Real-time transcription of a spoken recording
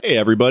Hey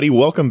everybody,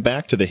 welcome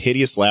back to the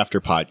Hideous Laughter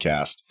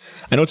Podcast.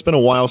 I know it's been a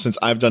while since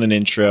I've done an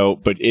intro,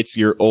 but it's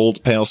your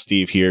old pal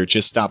Steve here,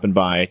 just stopping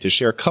by to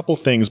share a couple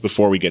things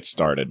before we get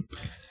started.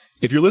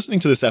 If you're listening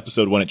to this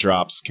episode when it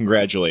drops,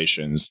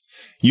 congratulations.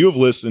 You have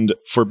listened,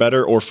 for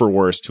better or for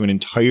worse, to an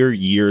entire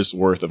year's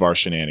worth of our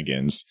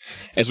shenanigans.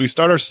 As we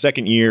start our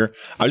second year,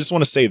 I just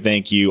want to say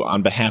thank you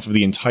on behalf of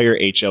the entire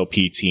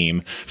HLP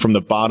team from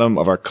the bottom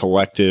of our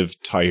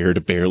collective,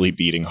 tired, barely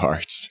beating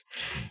hearts.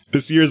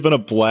 This year has been a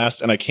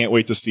blast, and I can't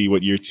wait to see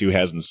what year 2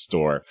 has in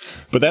store.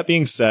 But that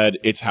being said,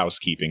 it's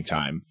housekeeping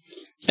time.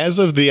 As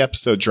of the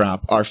episode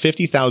drop, our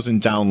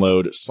 50,000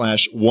 download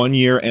 / 1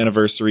 year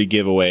anniversary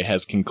giveaway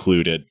has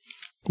concluded.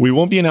 We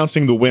won't be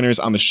announcing the winners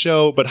on the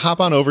show, but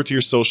hop on over to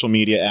your social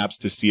media apps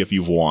to see if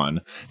you've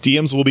won.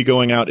 DMs will be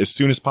going out as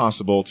soon as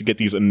possible to get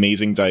these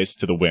amazing dice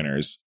to the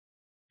winners.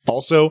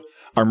 Also,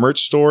 our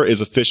merch store is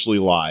officially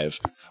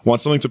live.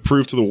 Want something to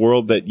prove to the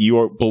world that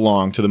you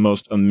belong to the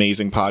most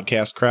amazing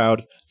podcast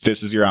crowd?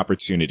 This is your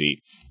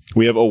opportunity.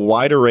 We have a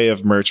wide array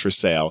of merch for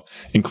sale,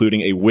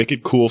 including a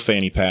wicked cool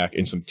fanny pack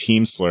and some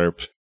Team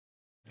Slurp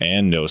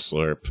and No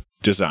Slurp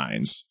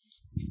designs.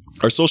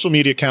 Our social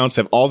media accounts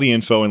have all the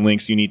info and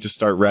links you need to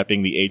start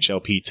repping the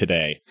HLP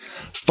today.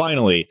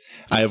 Finally,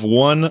 I have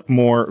one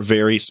more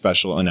very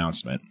special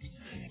announcement.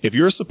 If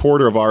you're a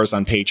supporter of ours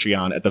on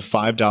Patreon at the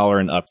 $5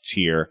 and up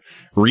tier,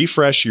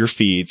 refresh your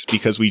feeds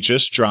because we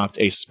just dropped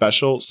a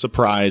special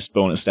surprise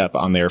bonus step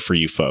on there for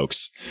you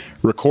folks.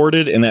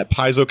 Recorded in that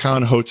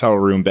PaizoCon hotel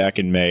room back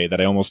in May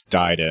that I almost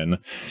died in,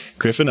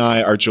 Griff and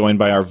I are joined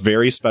by our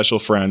very special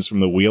friends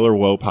from the Wheel or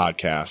Woe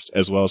podcast,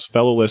 as well as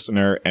fellow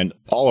listener and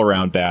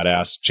all-around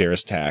badass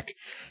Jairus Tack,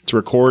 to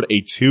record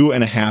a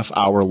 2.5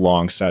 hour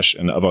long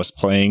session of us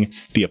playing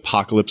the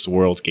Apocalypse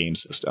World game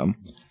system.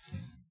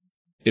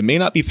 It may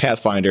not be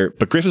Pathfinder,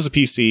 but Griff is a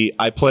PC.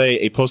 I play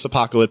a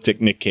post-apocalyptic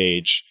Nick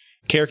Cage.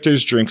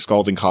 Characters drink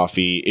scalding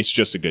coffee. It's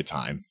just a good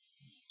time.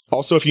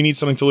 Also, if you need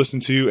something to listen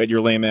to at your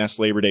lame-ass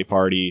Labor Day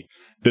party,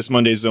 this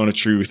Monday's Zone of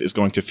Truth is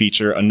going to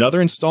feature another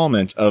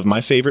installment of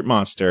my favorite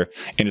monster,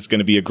 and it's going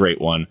to be a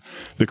great one.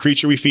 The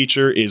creature we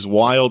feature is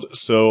wild,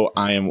 so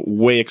I am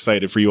way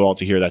excited for you all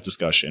to hear that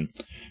discussion.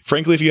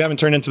 Frankly, if you haven't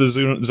turned into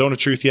the Zone of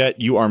Truth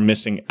yet, you are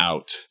missing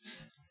out.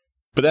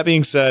 But that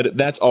being said,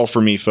 that's all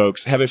for me,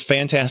 folks. Have a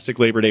fantastic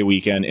Labor Day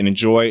weekend and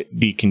enjoy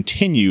the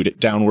continued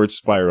downward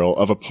spiral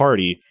of a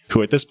party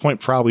who at this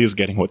point probably is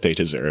getting what they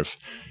deserve.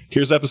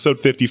 Here's episode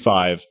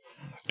 55,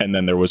 and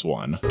then there was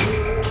one.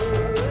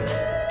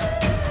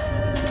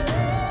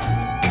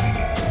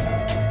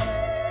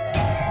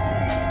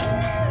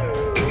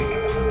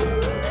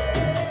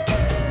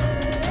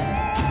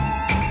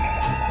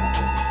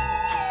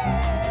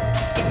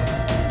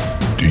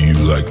 Do you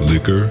like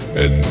liquor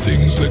and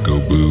things that go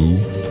boo?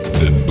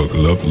 Then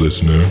buckle up,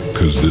 listener,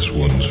 cause this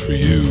one's for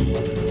you.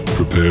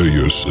 Prepare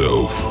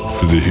yourself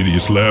for the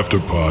Hideous Laughter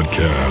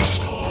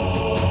Podcast.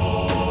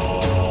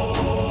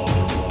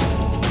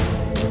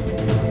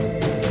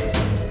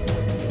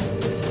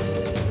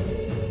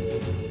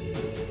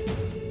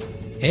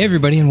 Hey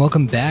everybody, and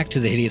welcome back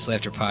to the Hideous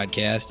Laughter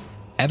Podcast,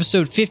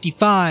 episode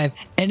 55,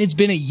 and it's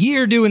been a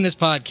year doing this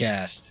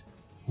podcast.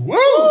 Woo!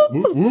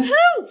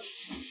 Woo-hoo!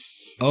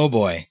 Oh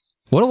boy,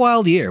 what a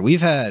wild year.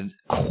 We've had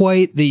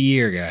quite the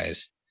year,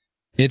 guys.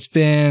 It's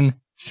been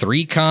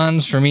 3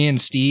 cons for me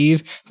and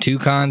Steve, 2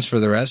 cons for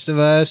the rest of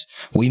us.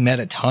 We met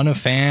a ton of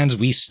fans.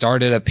 We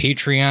started a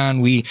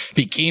Patreon. We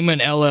became an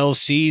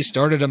LLC,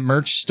 started a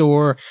merch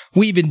store.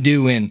 We've been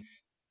doing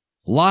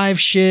live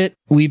shit.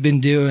 We've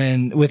been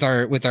doing with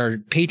our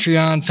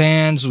Patreon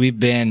fans. We've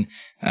been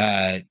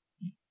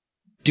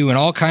doing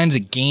all kinds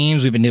of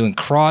games. We've been doing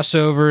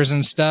crossovers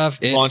and stuff.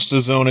 Launched the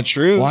Zone of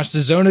Truth. Launched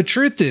the Zone of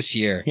Truth this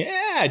year.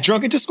 Yeah,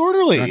 Drunken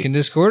Discorderly. Drunken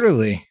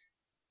Discorderly.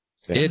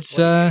 Yeah, It's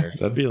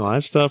that'd be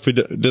live stuff. We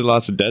did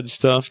lots of dead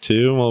stuff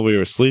too while we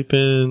were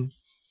sleeping.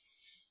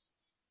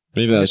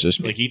 Maybe that's just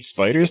like eat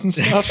spiders and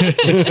stuff.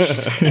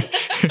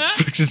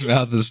 Brooks'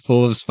 mouth is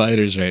full of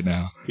spiders right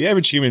now. The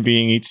average human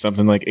being eats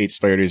something like 8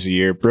 spiders a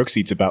year. Brooks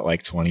eats about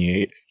like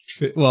 28.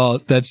 Well,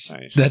 that's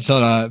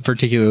on a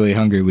particularly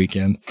hungry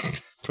weekend.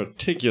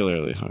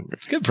 Particularly hungry.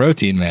 It's good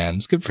protein, man.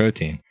 It's good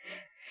protein.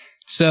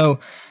 So,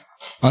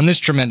 on this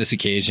tremendous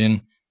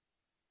occasion,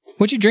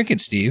 what you drinking,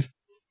 Steve?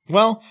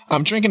 Well,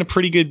 I'm drinking a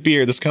pretty good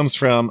beer. This comes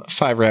from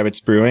Five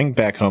Rabbits Brewing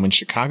back home in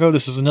Chicago.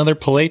 This is another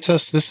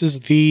Pilatus. This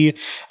is the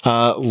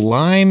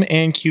lime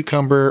and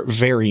cucumber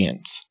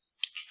variant.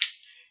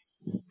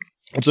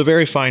 It's a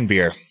very fine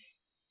beer.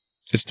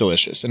 It's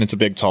delicious, and it's a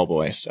big tall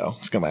boy, so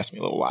it's going to last me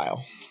a little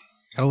while.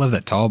 Gotta love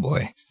that tall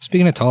boy.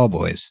 Speaking of tall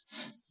boys,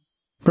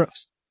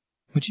 Brooks,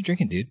 what you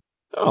drinking, dude?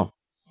 Oh,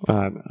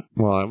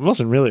 well, I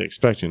wasn't really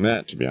expecting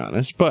that, to be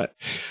honest, but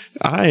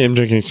I am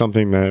drinking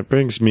something that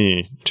brings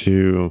me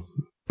to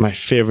my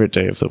favorite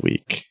day of the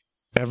week.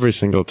 Every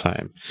single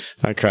time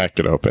I crack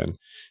it open.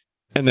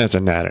 And that's a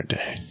Natter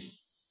Day.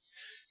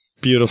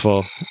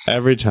 Beautiful.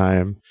 Every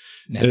time.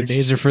 Natter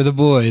Days are for the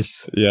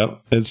boys.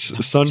 Yep.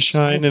 It's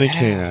sunshine in a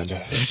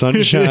can.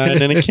 Sunshine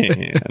in a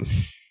can.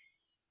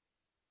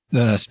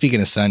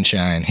 Speaking of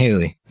sunshine,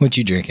 Haley, what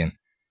you drinking?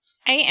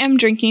 I am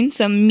drinking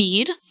some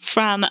mead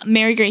from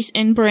Mary Grace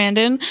in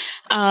Brandon.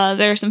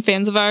 There are some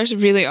fans of ours,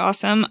 really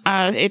awesome.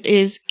 It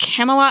is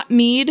Camelot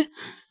mead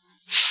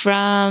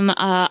from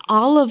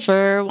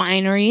Oliver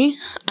Winery.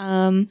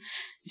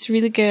 It's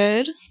really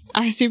good.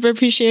 I super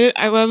appreciate it.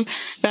 I love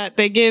that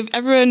they give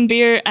everyone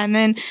beer and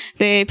then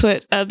they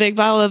put a big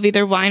bottle of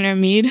either wine or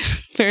mead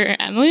for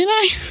Emily and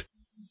I.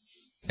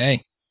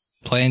 Hey,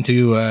 play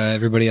into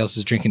everybody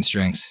else's drinking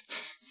strengths.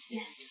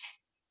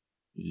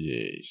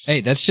 Yes.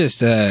 Hey, that's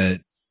just a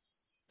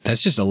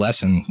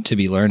lesson to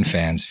be learned,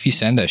 fans. If you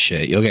send us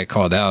shit, you'll get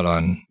called out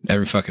on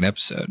every fucking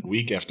episode.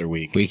 Week after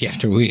week. Week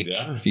after week.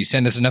 Yeah. If you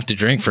send us enough to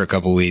drink for a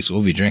couple weeks,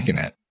 we'll be drinking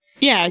it.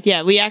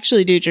 Yeah, we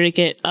actually do drink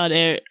it on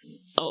air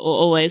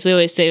always. We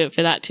always save it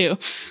for that too.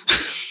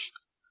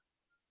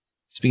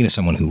 Speaking of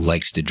someone who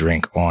likes to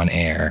drink on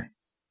air,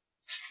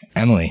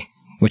 Emily,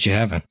 what you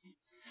having?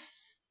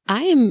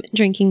 I am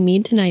drinking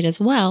mead tonight as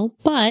well,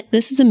 but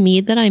this is a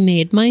mead that I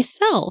made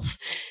myself.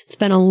 It's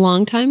been a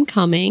long time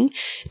coming.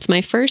 It's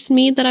my first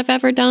mead that I've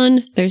ever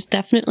done. There's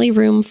definitely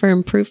room for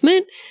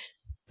improvement,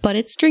 but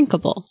it's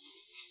drinkable.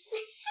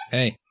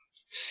 Hey,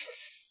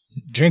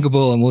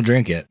 drinkable and we'll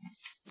drink it.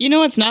 You know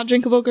what's not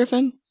drinkable,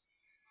 Griffin?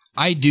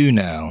 I do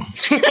know.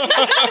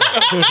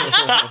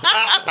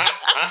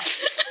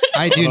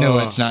 I do know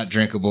it's not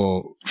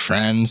drinkable,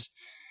 friends.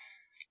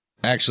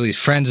 Actually,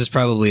 friends is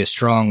probably a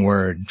strong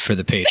word for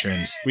the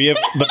patrons. We have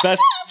the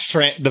best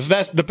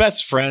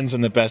friends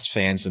and the best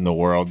fans in the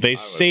world. They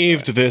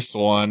saved this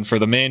one for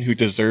the man who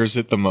deserves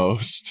it the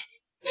most.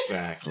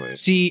 Exactly.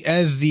 See,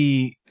 as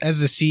the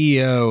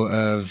CEO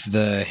of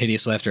the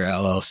Hideous Laughter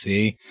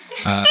LLC,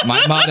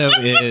 my motto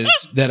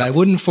is that I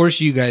wouldn't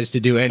force you guys to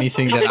do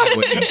anything that I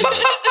wouldn't do.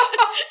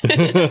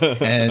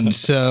 And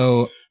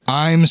so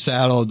I'm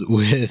saddled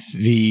with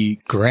the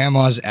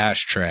Grandma's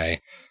Ashtray.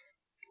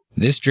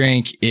 This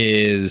drink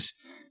is,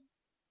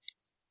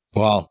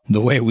 well,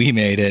 the way we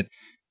made it.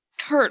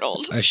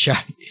 Curdled.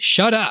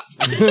 Shut up.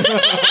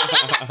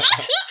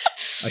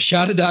 A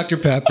shot of Dr.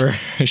 Pepper,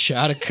 a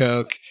shot of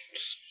Coke,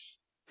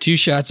 2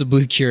 shots of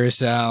Blue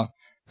Curacao,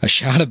 a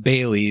shot of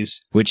Bailey's,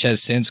 which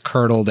has since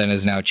curdled and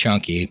is now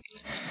chunky.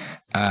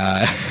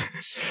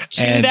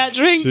 Chew that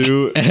drink.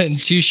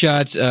 And 2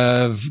 shots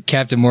of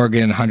Captain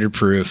Morgan 100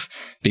 proof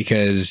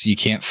because you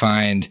can't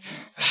find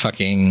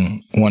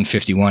fucking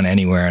 151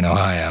 anywhere in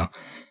Ohio.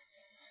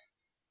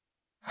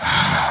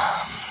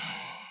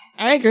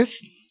 All right, Griff.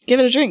 Give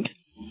it a drink.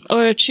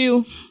 Or a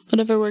chew.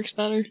 Whatever works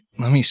better.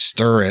 Let me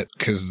stir it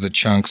because the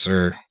chunks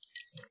are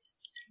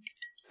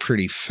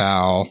pretty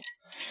foul.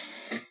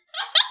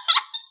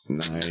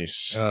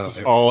 Nice.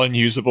 It's all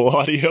unusable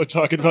audio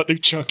talking about the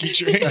chunky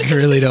drink. I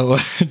really don't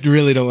want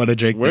to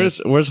drink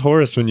this. Where's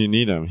Horace when you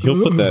need him?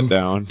 He'll put that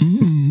down.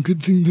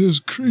 Good thing there's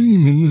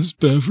cream in this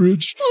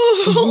beverage.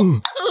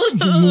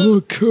 The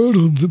more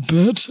curdled, the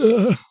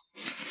better.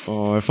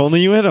 Oh, if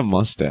only you had a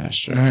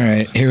mustache. All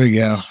right, here we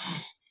go.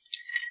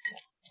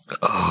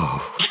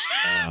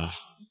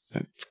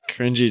 It's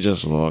cringy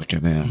just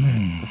looking at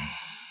it.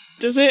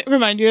 Does it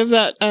remind you of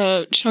that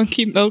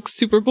Chunky Milk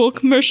Super Bowl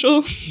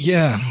commercial?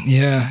 Yeah.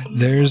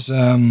 There's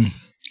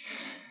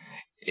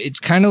it's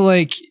kind of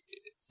like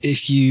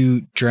if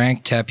you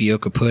drank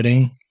tapioca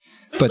pudding,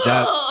 but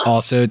that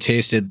also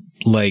tasted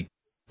like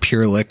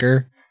pure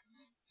liquor.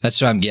 That's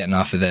what I'm getting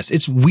off of this.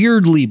 It's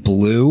weirdly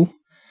blue,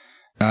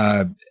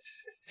 and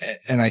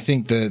I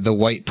think the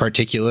white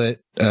particulate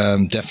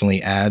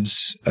definitely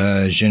adds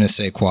je ne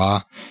sais quoi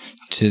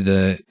to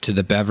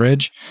the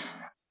beverage.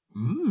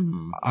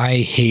 I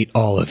hate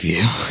all of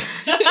you.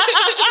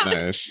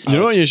 Nice. You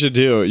know what you should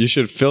do? You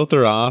should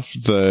filter off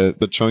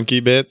the chunky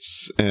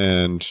bits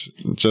and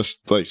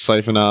just like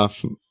siphon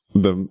off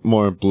the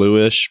more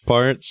bluish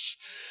parts,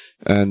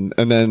 and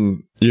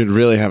then you'd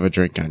really have a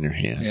drink on your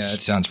hands. Yeah, it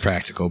sounds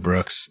practical,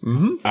 Brooks.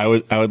 Mm-hmm.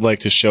 I would like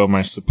to show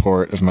my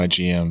support of my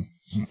GM.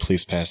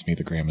 Please pass me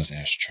the Grandma's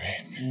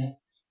Ashtray.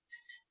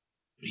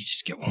 We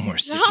just get one more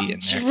Stop sippy in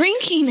there.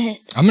 drinking it.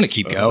 I'm gonna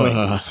keep going.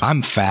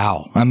 I'm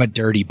foul. I'm a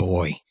dirty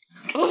boy.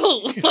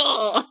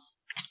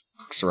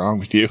 What's wrong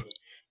with you?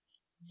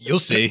 You'll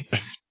see.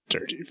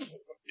 Dirty.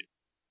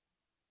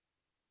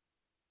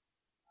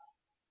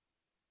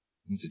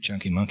 It's a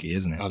chunky monkey,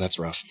 isn't it? Oh, that's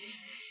rough.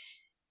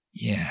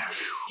 Yeah.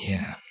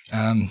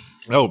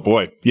 Oh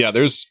boy. Yeah,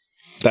 that's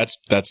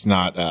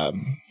not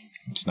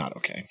it's not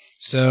okay.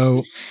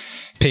 So,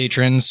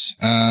 patrons,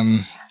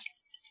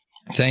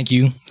 thank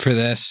you for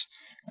this.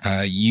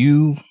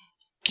 You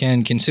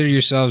can consider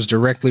yourselves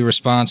directly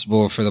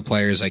responsible for the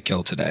players I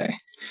killed today.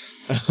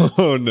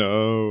 Oh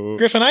no.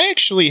 Griffin, I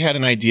actually had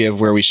an idea of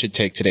where we should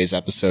take today's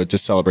episode to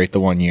celebrate the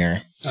 1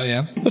 year. Oh,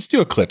 yeah? Let's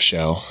do a clip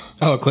show.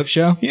 Oh, a clip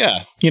show?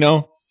 Yeah,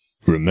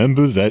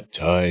 remember that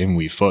time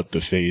we fought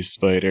the phase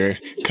spider?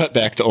 Cut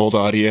back to old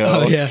audio.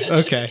 Oh, yeah.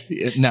 Okay.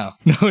 No,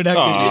 we're not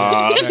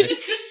going to do that.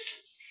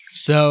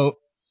 So,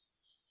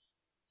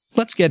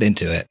 let's get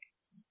into it,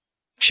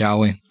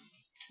 shall we?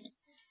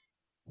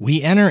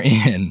 We enter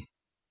in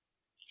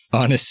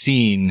on a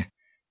scene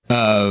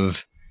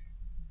of,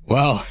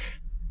 well,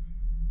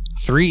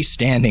 3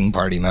 standing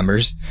party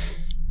members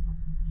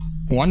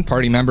one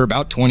party member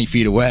about 20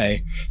 feet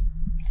away,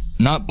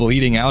 not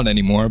bleeding out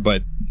anymore,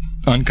 but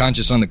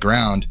unconscious on the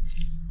ground.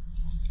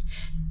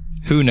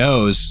 Who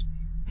knows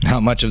how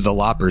much of the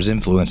Lopper's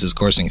influence is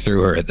coursing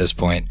through her at this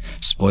point?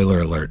 Spoiler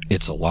alert,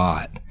 it's a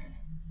lot.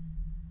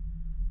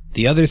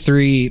 The other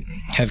three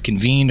have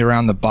convened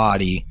around the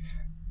body.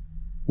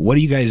 What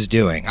are you guys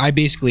doing? I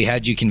basically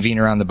had you convene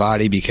around the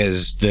body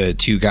because the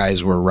two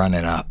guys were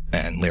running up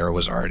and Lyra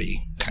was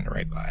already kind of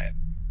right by it.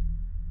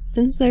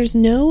 Since there's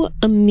no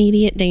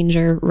immediate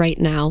danger right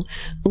now,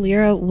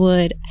 Lyra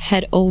would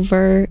head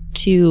over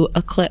to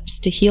Eclipse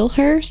to heal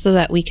her so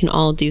that we can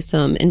all do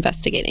some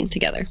investigating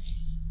together.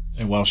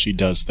 And while she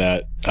does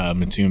that,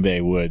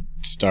 Matumbe would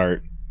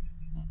start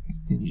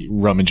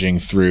rummaging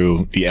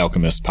through the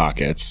alchemist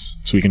pockets.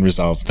 So we can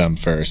resolve them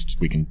first.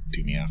 We can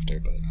do me after,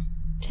 but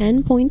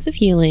 10 points of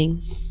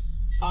healing.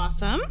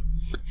 Awesome.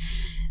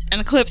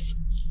 And Eclipse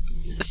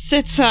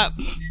sits up.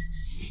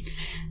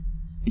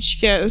 And she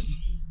goes,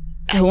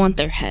 I want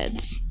their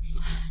heads.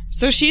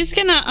 So she's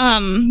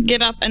gonna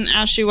get up, and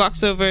as she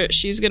walks over,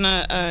 she's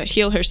gonna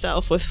heal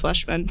herself with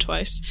Fleshbend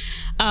twice.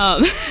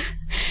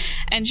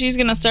 And she's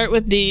gonna start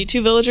with the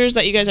two villagers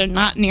that you guys are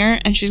not near,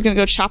 and she's gonna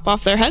go chop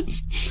off their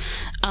heads.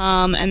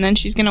 And then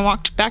she's gonna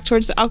walk back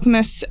towards the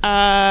alchemist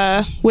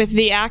with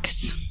the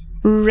axe,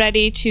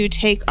 ready to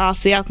take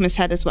off the alchemist's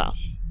head as well.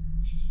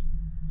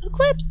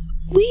 Eclipse,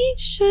 we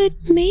should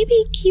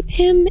maybe keep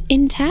him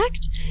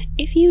intact.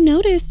 If you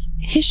notice,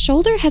 his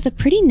shoulder has a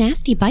pretty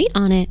nasty bite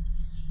on it.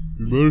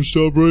 You better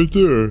stop right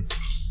there.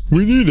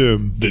 We need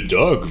him. the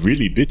dog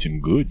really bit him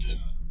good.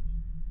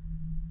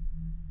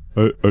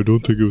 I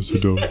don't think it was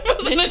a dog. It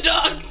wasn't a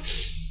dog.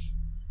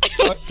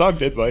 Dog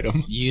did bite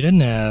him. You don't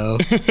know.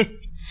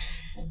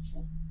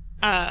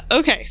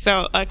 Okay,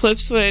 so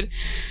Eclipse would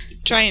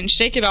try and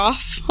shake it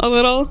off a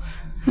little,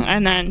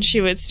 and then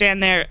she would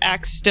stand there,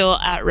 axe still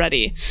at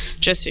ready,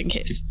 just in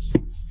case.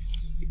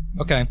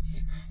 Okay.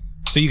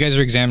 So you guys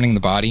are examining the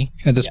body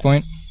at this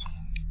point?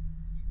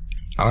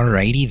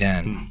 Alrighty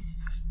then.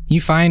 You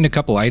find a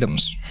couple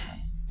items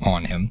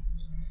on him.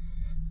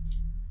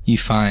 You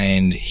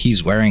find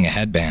he's wearing a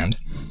headband.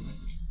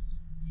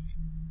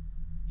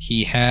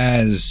 He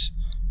has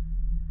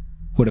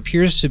what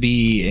appears to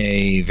be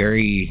a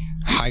very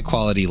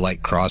high-quality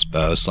light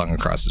crossbow slung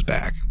across his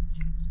back.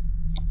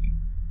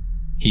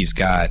 He's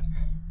got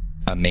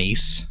a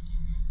mace.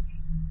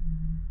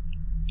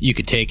 You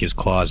could take his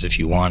claws if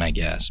you want, I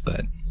guess,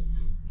 but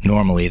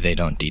normally they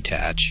don't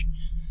detach.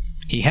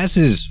 He has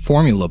his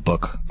formula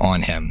book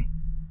on him,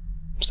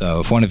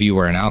 so if one of you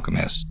were an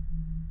alchemist,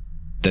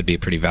 that'd be a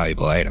pretty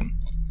valuable item.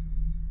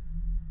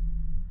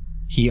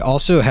 He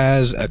also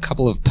has a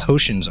couple of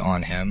potions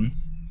on him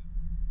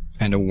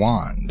and a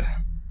wand.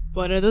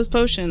 What are those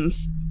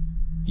potions?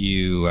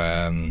 You,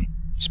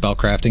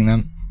 spellcrafting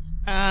them?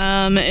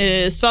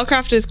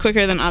 Spellcraft is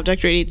quicker than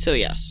object reading, so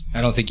yes.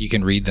 I don't think you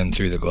can read them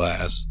through the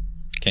glass.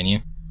 Can you?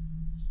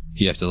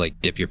 You'd have to,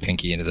 dip your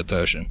pinky into the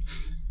potion.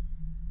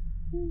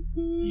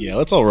 Yeah,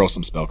 let's all roll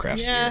some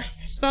spellcrafts Yeah, here.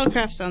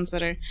 spellcraft sounds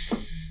better.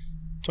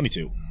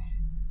 22.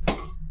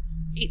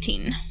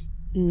 18.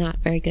 Not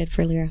very good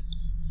for Lyra.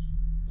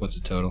 What's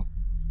the total?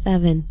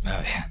 7.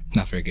 Oh, yeah.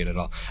 Not very good at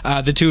all.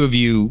 The two of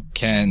you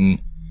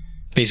can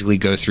basically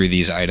go through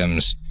these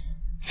items,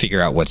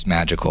 figure out what's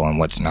magical and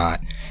what's not.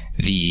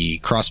 The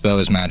crossbow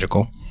is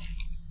magical.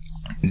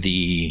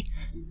 The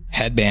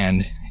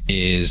headband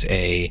is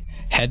a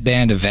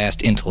headband of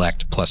vast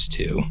intellect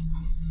 +2.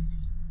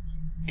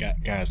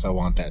 Guys, I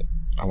want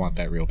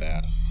that real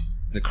bad.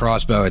 The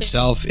crossbow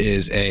itself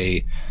is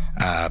a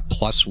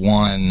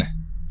 +1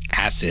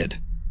 acid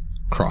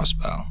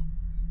crossbow.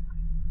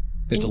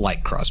 It's a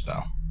light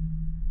crossbow.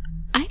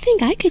 I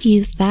think I could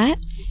use that.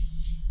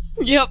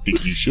 Yep.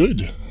 You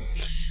should.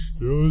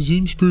 Yeah, it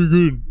seems pretty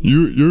good.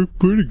 You're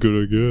pretty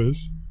good, I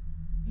guess.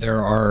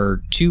 There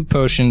are 2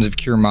 potions of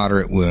cure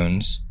moderate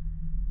wounds.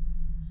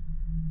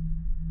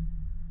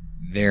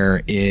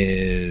 There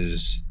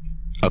is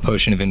a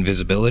potion of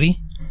invisibility,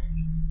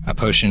 a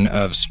potion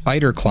of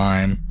spider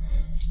climb,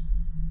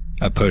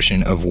 a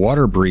potion of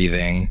water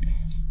breathing,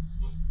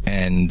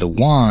 and the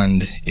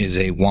wand is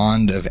a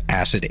wand of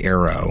acid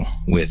arrow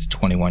with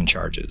 21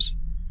 charges.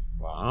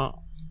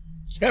 Wow.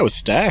 This guy was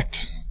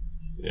stacked.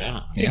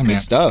 Yeah. Yeah, Good man.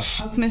 stuff.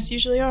 Alchemists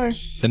usually are.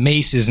 The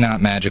mace is not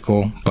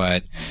magical,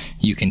 but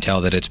you can tell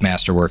that it's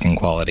masterwork in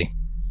quality.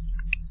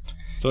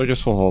 So I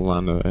guess we'll hold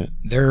on to it.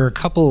 There are a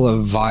couple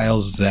of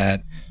vials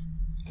that,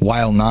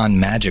 while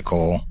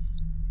non-magical,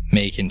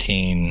 may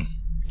contain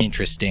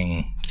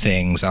interesting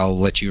things. I'll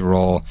let you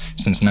roll.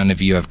 Since none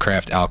of you have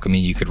craft alchemy,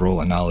 you could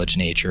roll a knowledge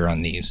nature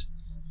on these.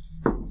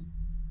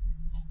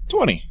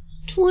 20.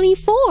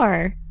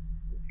 24.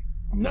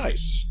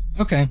 Nice.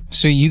 Okay,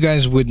 so you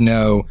guys would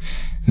know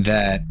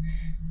that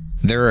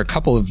there are a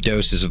couple of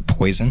doses of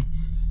poison.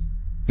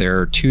 There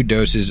are 2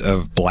 doses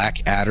of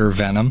black adder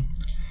venom,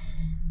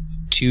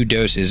 2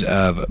 doses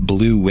of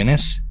blue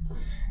winnis,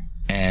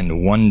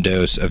 and 1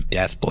 dose of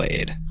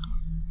deathblade,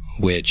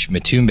 which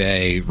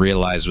Matumbe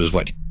realized was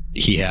what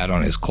he had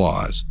on his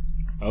claws.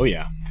 Oh,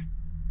 yeah.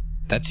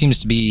 That seems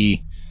to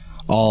be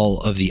all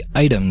of the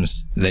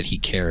items that he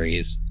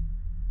carries.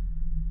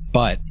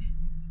 But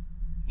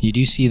you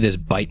do see this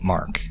bite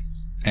mark.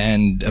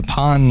 And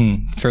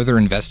upon further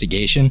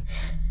investigation,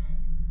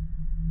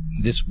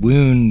 this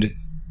wound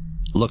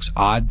looks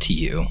odd to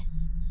you.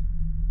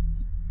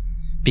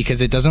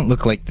 Because it doesn't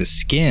look like the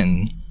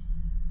skin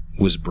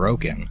was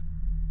broken.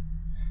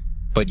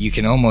 But you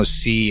can almost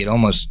see, it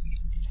almost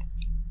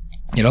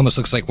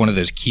looks like one of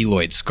those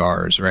keloid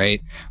scars,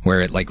 right?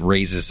 Where it like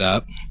raises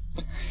up.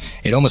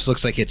 It almost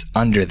looks like it's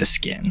under the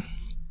skin.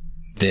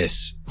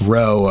 This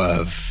row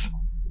of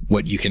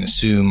what you can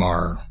assume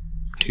are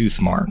tooth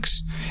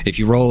marks. If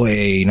you roll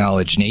a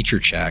knowledge nature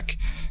check,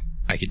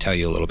 I could tell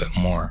you a little bit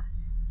more.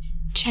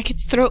 Check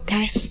its throat,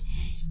 guys.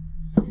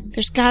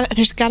 There's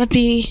gotta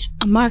be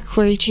a mark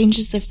where he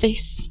changes their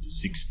face.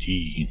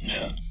 16.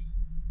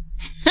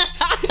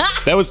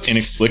 That was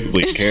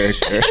inexplicably a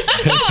character.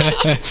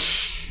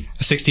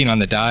 16 on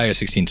the die or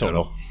 16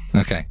 total?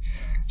 Okay.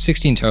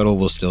 16 total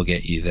will still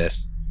get you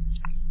this.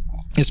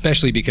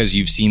 Especially because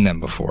you've seen them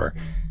before.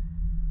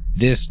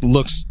 This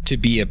looks to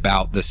be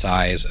about the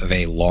size of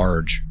a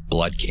large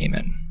blood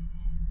caiman.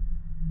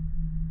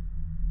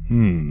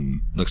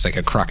 Looks like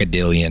a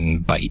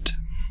crocodilian bite.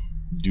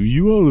 Do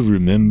you all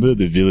remember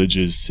the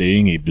villagers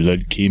saying a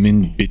blood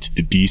caiman bit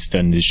the beast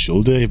on the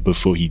shoulder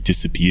before he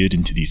disappeared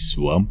into the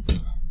swamp?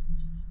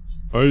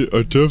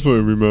 I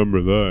definitely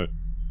remember that.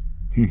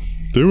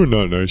 They were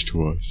not nice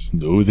to us.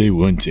 No, they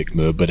weren't,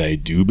 Ikma, but I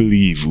do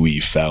believe we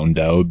found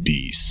our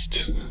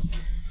beast.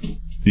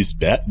 This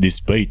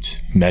bite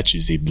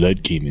matches a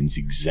blood caiman's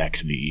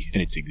exactly,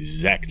 and it's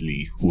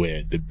exactly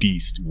where the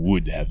beast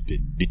would have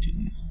been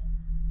bitten.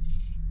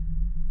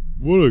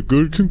 What a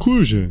good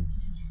conclusion.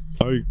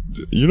 I'll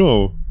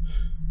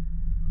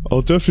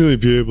definitely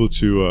be able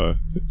to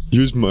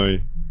use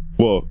my...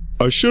 Well,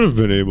 I should have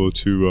been able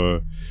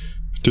to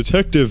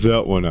detective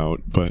that one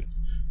out, but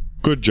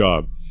good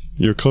job.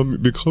 You're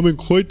becoming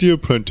quite the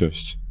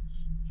apprentice.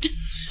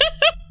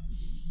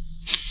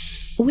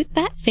 With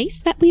that face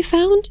that we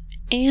found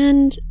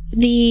and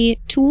the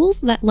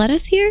tools that led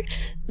us here,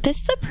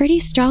 this is a pretty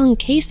strong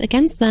case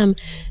against them.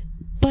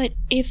 But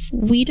if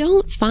we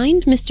don't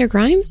find Mr.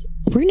 Grimes,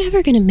 we're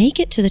never going to make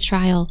it to the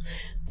trial.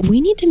 We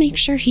need to make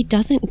sure he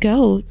doesn't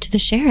go to the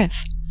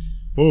sheriff.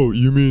 Oh,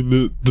 you mean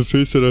the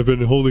face that I've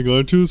been holding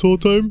on to this whole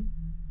time?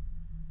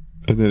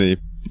 And then he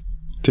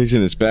takes it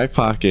in his back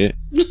pocket.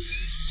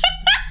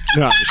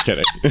 No, I'm just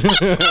kidding.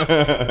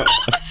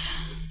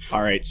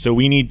 All right, so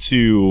we need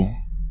to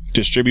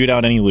distribute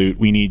out any loot.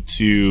 We need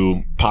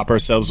to pop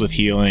ourselves with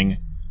healing.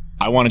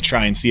 I want to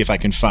try and see if I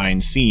can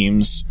find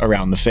seams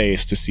around the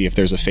face to see if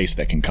there's a face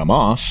that can come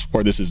off,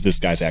 or this is this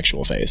guy's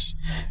actual face.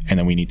 And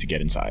then we need to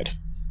get inside.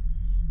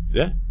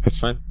 Yeah, that's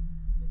fine.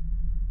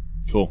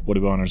 Cool. What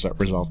do we want to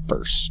resolve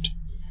first?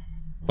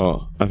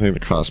 Well, I think the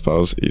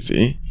crossbow's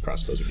easy.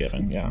 Crossbow's a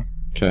given, yeah.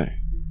 Okay.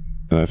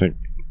 And I think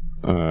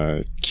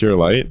cure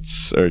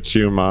lights or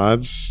cure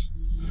mods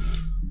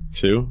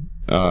too.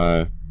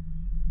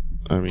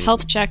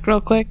 Health check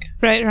real quick,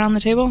 right around the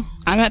table.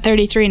 I'm at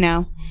 33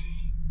 now.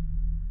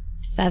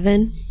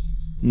 7.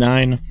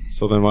 9.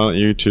 So then why don't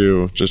you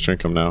two just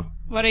drink them now?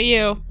 What are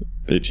you?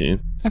 18.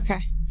 Okay.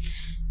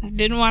 I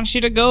didn't want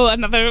you to go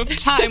another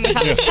time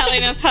without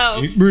telling us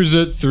health. Igmar's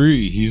at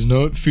 3. He's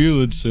not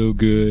feeling so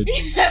good.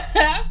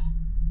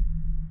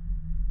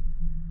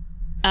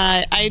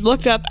 I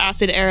looked up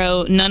Acid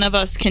Arrow. None of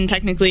us can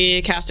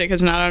technically cast it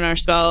because it's not on our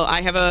spell.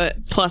 I have a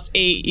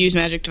 +8 use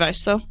magic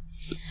device, though.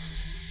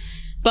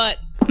 But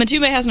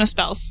Matube has no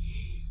spells.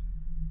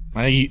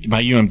 My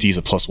UMD's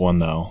a +1,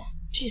 though.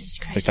 Jesus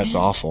Christ, Like, that's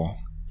man. awful.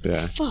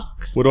 Yeah.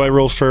 Fuck. What do I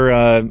roll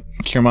for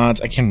cure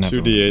mods? I can't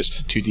remember.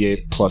 2d8.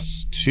 2d8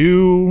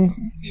 +2.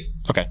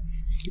 Okay.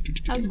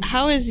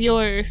 How is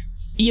your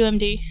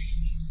UMD?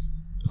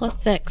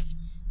 +6.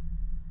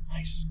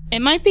 Nice. It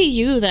might be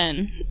you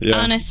then. Yeah.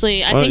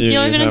 Honestly, I Why think don't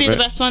you're you going to be have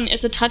the it? best one.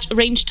 It's a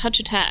ranged touch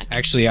attack.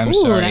 Actually, I'm Ooh,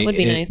 sorry. that would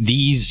be nice.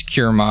 These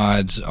cure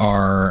mods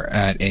are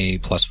at a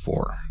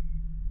 +4.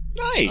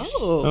 Nice.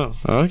 Oh.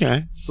 Oh,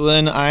 okay. So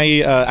then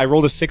I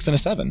rolled a 6 and a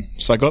 7.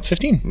 So I go up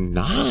 15.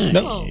 Nice.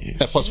 No,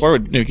 that +4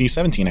 would make me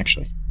 17,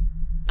 actually.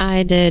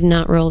 I did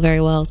not roll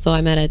very well, so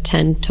I'm at a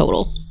 10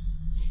 total.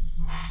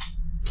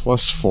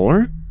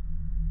 +4?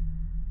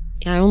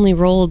 I only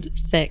rolled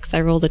 6.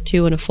 I rolled a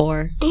 2 and a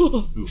 4.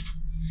 Oof.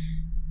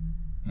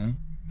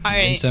 All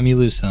Win right. some, you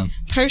lose some.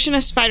 Potion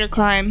of Spider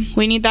Climb.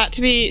 We need that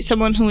to be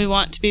someone who we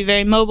want to be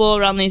very mobile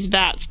around these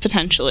vats,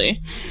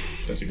 potentially.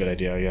 That's a good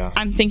idea, yeah.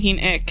 I'm thinking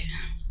Ick,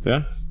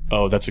 Yeah.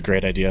 Oh, that's a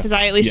great idea. because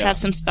I at least Yeah. have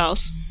some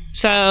spells.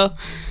 So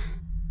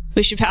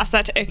we should pass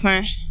that to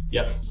Ikmar.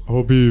 Yep.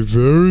 I'll be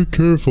very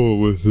careful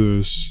with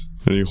this.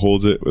 And he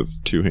holds it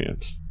with 2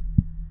 hands.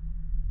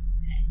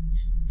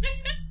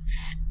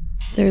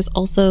 There's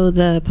also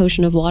the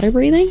potion of water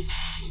breathing.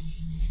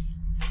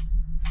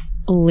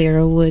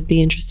 Lyra would be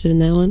interested in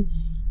that one.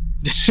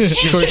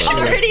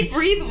 Already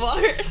breathe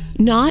water.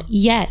 Not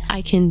yet.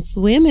 I can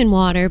swim in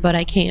water, but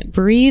I can't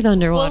breathe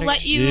underwater. We'll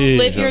let you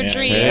live your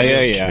dream.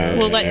 Yeah.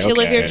 We'll let you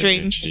live your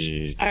dream.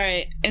 Jeez. All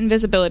right.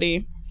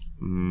 Invisibility.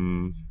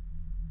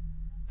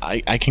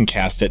 I can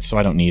cast it, so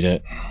I don't need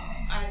it.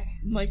 I'd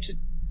like to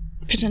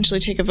potentially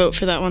take a vote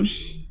for that one.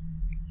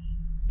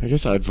 I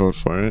guess I'd vote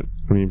for it.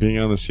 I mean, being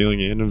on the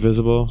ceiling and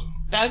invisible.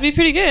 That would be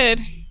pretty good.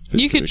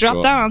 You could pretty drop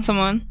cool. down on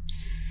someone.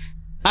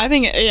 I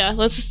think, yeah,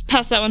 let's just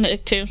pass that one to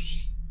Ick too.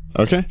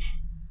 Okay.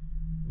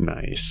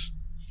 Nice.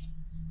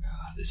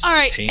 All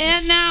right, heinous.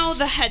 and now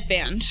the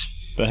headband.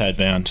 The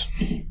headband.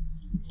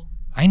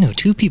 I know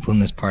 2 people in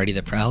this party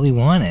that probably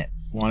want it.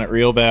 Want it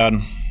real bad.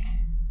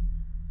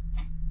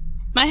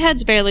 My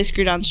head's barely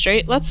screwed on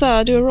straight. Let's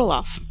do a roll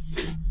off.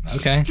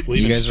 Okay.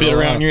 Leave it fit roll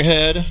around out. your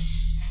head.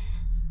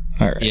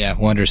 All right. Yeah,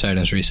 wondrous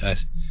items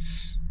resize.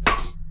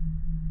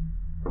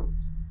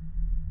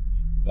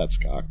 That's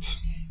cocked.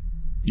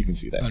 You can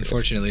see that.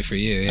 Unfortunately for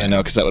you, yeah. I know,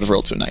 because that would have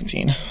rolled to a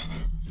 19.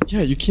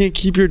 Yeah, you can't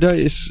keep your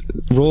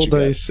roll you got?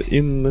 dice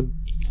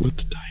with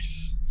the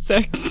dice.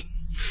 6.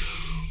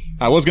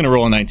 I was going to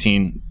roll a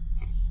 19,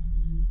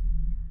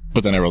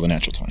 but then I rolled a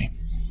natural 20.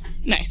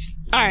 Nice.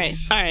 All right.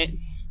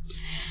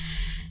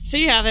 So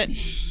you have it.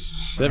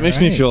 That makes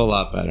me Alright. feel a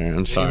lot better.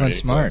 I'm sorry. Feeling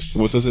smart.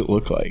 What does it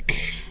look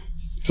like?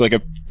 It's like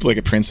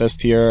a princess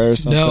tiara or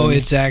something? No,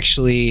 it's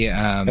actually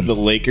Have the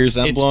Lakers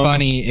emblem? it's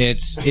funny.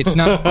 It's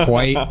not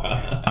quite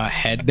a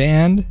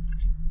headband.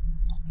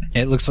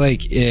 It looks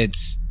like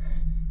it's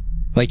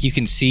like you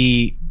can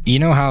see. You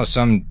know how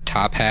some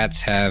top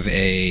hats have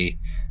a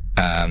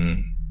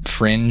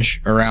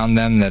fringe around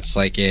them that's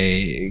like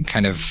a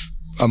kind of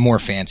a more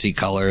fancy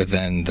color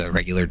than the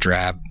regular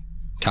drab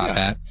top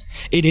hat.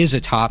 It is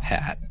a top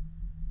hat,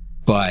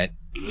 but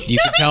you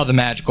can tell the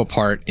magical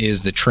part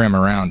is the trim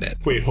around it.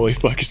 Wait, holy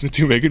fuck, is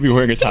Matuma going to be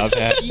wearing a top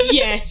hat?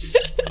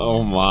 Yes.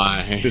 Oh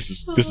my. This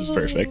is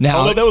perfect. Now-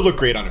 Although that would look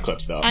great on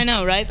Eclipse, though. I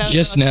know, right? That was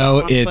Just what I know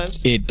was talking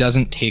about it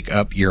doesn't take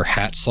up your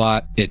hat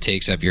slot. It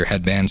takes up your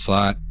headband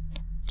slot.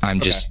 I'm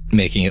just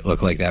making it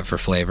look like that for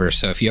flavor.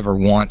 So if you ever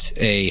want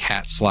a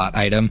hat slot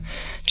item,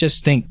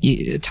 just think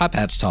top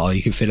hat's tall.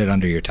 You can fit it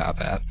under your top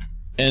hat.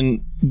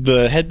 And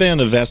the headband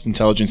of Vast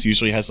Intelligence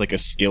usually has like a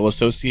skill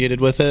associated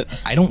with it.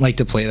 I don't like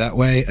to play that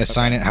way.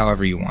 Assign it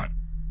however you want.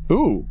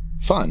 Ooh,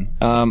 fun.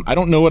 I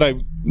don't know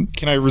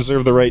can I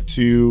reserve the right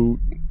to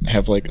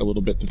have like a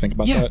little bit to think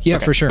about that? Yeah,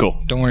 Okay, for sure.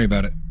 Cool. Don't worry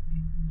about it.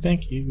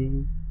 Thank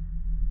you.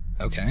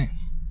 Okay.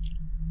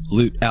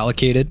 Loot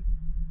allocated.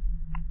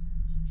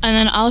 And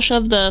then I'll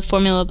shove the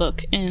formula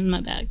book in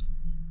my bag.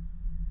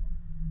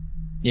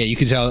 Yeah, you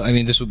can tell. I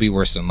mean, this would be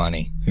worth some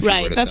money. if you were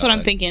Right, to that's sell what I'm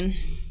it. thinking.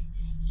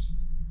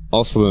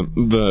 Also,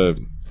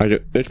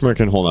 Ikmer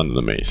can hold on to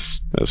the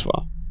mace as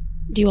well,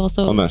 Do you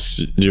also? unless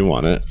you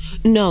want it.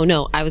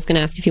 No. I was going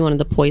to ask if you wanted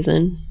the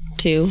poison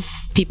too.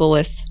 People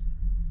with.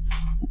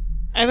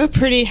 I have a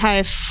pretty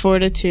high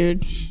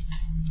fortitude.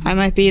 I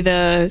might be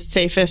the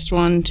safest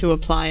one to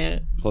apply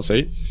it.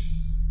 +8.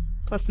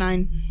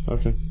 +9.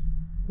 Okay.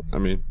 I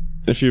mean,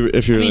 if you I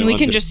really mean, we want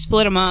can to- just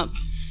split them up.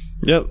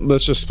 Yeah,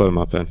 let's just split them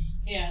up then.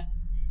 Yeah.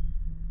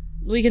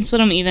 We can split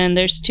them even.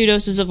 There's 2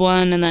 doses of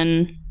one, and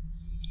then...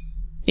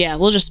 Yeah,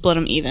 we'll just split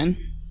them even.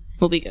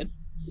 We'll be good.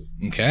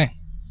 Okay.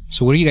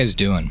 So what are you guys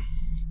doing?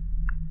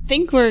 I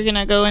think we're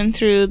gonna go in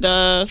through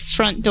the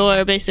front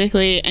door,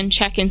 basically, and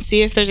check and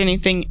see if there's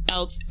anything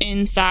else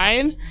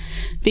inside,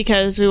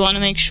 because we want to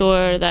make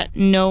sure that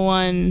no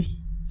one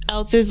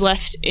else is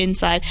left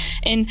inside.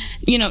 And,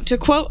 to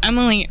quote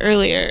Emily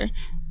earlier...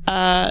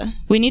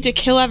 we need to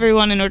kill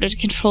everyone in order to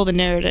control the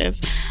narrative.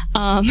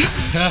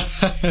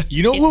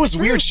 You know what was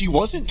weird? She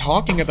wasn't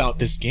talking about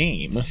this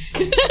game.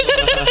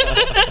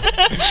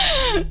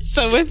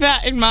 So with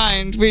that in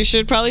mind, we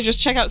should probably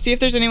just check out, see if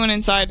there's anyone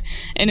inside.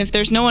 And if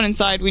there's no one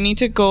inside, we need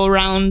to go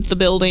around the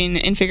building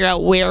and figure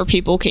out where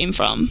people came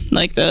from,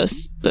 like the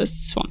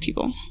swamp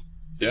people.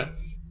 Yeah.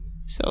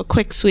 So a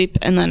quick sweep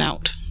and then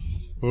out.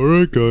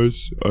 Alright,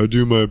 guys. I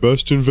do my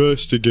best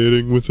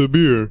investigating with a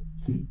beer.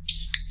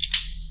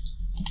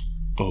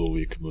 Oh,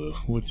 Ikma,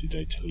 what did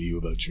I tell you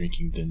about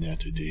drinking the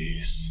Natter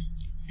days?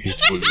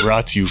 It will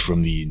rot you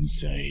from the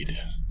inside.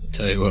 I'll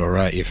tell you what'll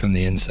rot you from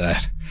the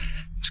inside.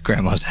 It's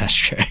Grandma's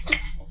ashtray.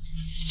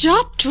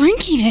 Stop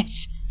drinking it,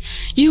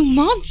 you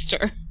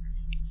monster!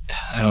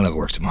 I don't have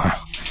work tomorrow.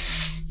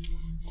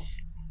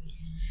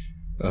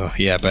 Oh,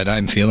 yeah, but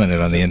I'm feeling it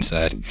on the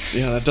inside.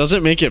 Yeah, that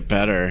doesn't make it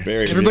better.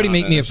 Very, Everybody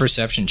make me a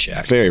perception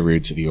check. very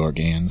rude to the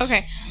organs.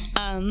 Okay.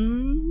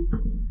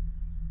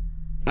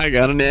 I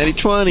got a natty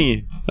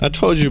 20. I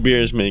told you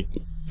beers make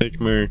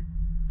Ikmer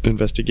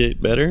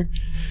investigate better.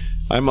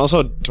 I'm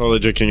also totally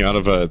drinking out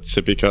of a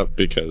sippy cup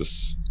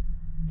because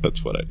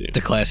that's what I do.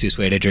 The classiest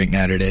way to drink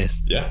Natter Days.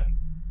 Yeah.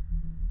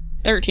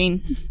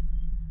 13.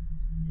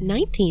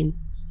 19.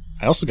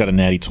 I also got a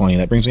natty 20.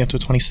 That brings me up to a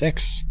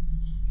 26.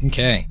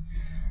 Okay.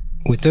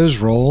 With those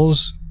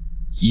rolls,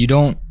 you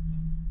don't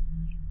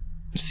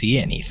see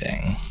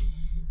anything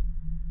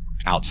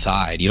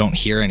outside. You don't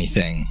hear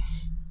anything.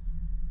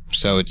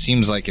 So it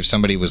seems like if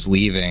somebody was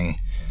leaving,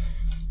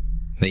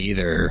 they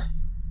either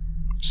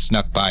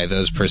snuck by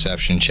those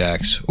perception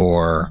checks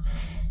or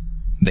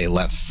they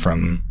left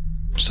from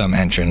some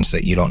entrance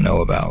that you don't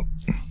know about.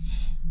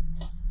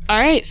 All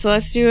right, so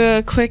let's do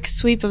a quick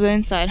sweep of the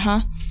inside,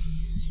 huh?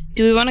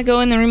 Do we want to go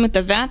in the room with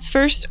the vats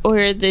first,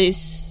 or the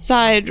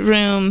side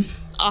room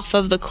off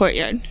of the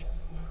courtyard?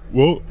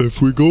 Well,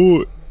 if we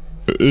go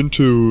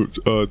into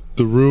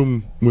the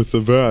room with the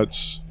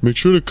vats, make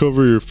sure to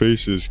cover your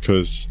faces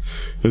because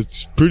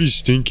it's pretty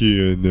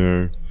stinky in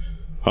there.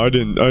 I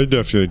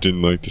definitely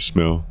didn't like the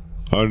smell.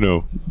 I don't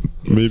know.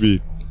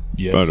 Maybe,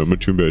 Yes. I don't know,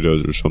 Matumbe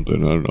does or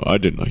something. I don't know. I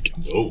didn't like it.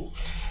 Oh,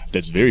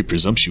 that's very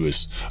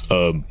presumptuous.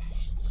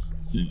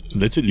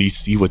 Let's at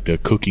least see what they're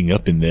cooking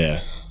up in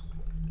there.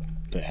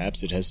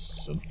 Perhaps it has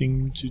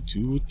something to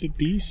do with the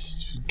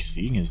beast,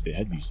 seeing as they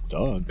had these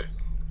dog.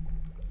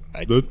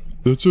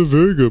 That's a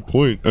very good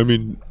point. I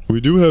mean,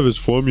 we do have his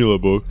formula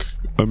book.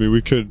 I mean,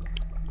 we could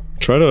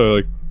try to,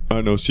 like, I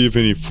don't know, see if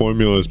any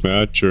formulas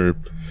match or...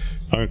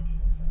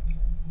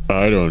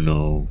 I don't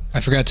know. I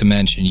forgot to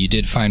mention, you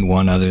did find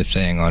one other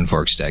thing on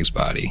Vorkstag's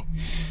body.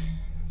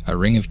 A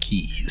ring of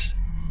keys.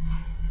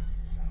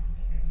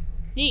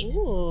 Neat.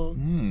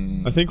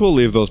 Ooh. I think we'll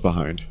leave those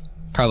behind.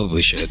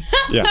 Probably should.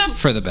 Yeah.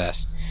 For the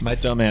best. My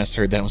dumbass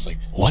heard that and was like,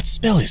 what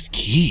spell is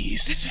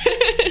keys?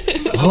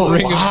 Ring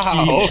of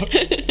wow.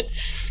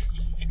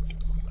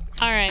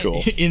 All right.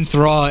 Cool.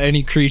 Enthrall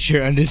any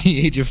creature under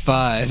the age of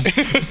 5.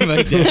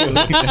 My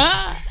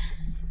dad.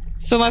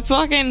 So let's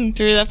walk in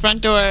through the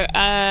front door.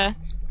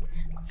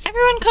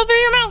 Everyone cover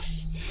your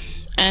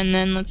mouths. And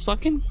then let's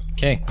walk in.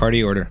 Okay,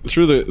 party order.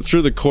 Through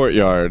the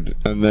courtyard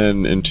and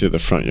then into the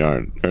front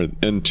yard or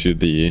into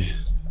the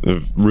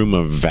room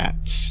of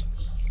vats.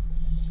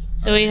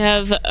 So we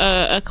have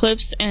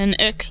Eclipse and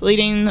Ik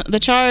leading the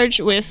charge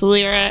with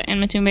Lyra and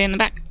Matumbe in the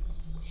back.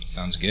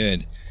 Sounds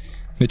good.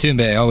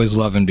 Matumbe always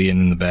loving being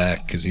in the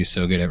back because he's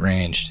so good at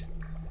ranged.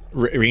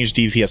 Range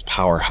DPS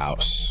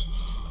powerhouse.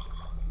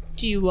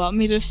 Do you want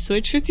me to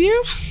switch with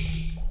you?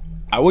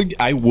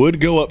 I would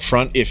go up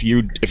front if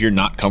you're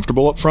not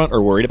comfortable up front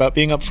or worried about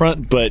being up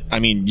front, but I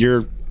mean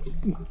you're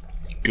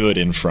good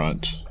in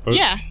front.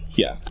 Yeah.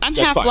 Yeah. I'm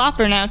that's half fine.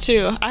 Lopper now,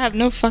 too. I have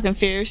no fucking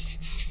fears.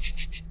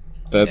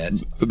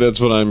 That's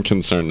what I'm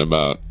concerned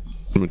about,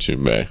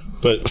 Matumbe.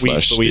 But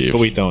Slash Steve.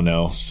 we don't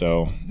know,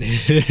 so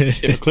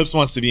if Eclipse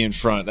wants to be in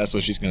front, that's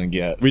what she's gonna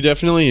get. We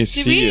definitely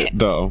see we- it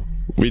though.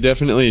 We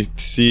definitely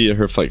see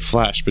her like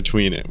flash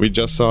between it. We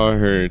just saw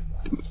her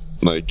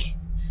like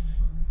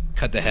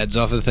Cut the heads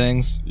off of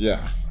things.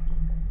 yeah.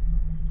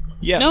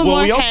 Yeah, No well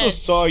more we also heads.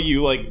 saw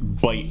you like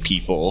bite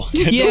people.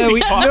 Yeah, Nobody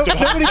talked about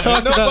nobody that.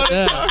 talked about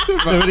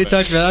that. Nobody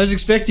talked about it. I was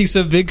expecting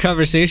some big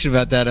conversation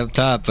about that up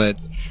top, but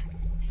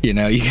you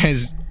know, you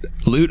guys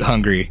loot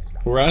hungry.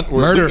 We're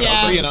Murder.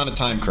 Yeah. being on a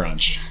time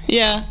crunch.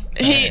 Yeah.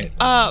 Hey,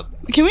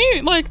 can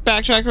we like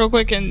backtrack real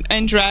quick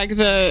and drag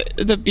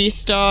the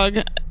beast dog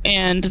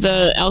and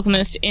the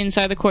alchemist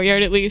inside the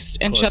courtyard at least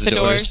and Close shut the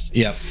doors?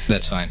 Yep,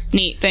 that's fine.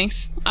 Neat,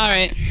 thanks. All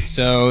right.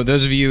 So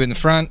those of you in the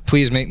front,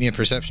 please make me a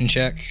perception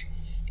check.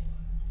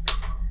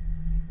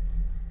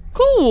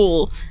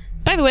 Cool.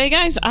 By the way,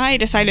 guys, I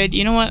decided,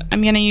 you know what?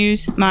 I'm going to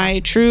use my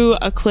true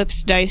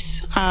Eclipse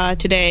dice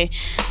today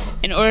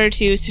in order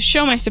to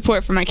show my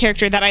support for my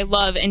character that I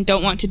love and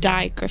don't want to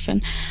die,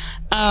 Griffin.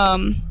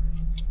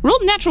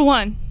 Rolled a natural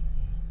 1.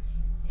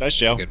 Nice,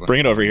 Joe. good one. Bring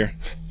it over here.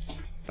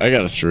 I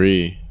got a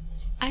 3.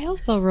 I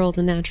also rolled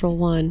a natural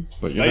 1.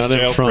 But you're Nice, not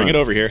Joe. in front. Bring it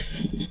over here.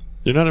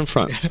 You're not in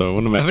front, so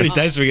what am How many I?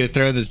 dice are we going to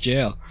throw in this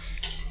jail?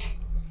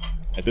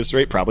 At this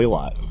rate, probably a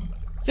lot.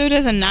 So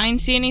does a 9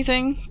 see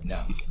anything?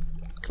 No.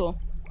 Cool.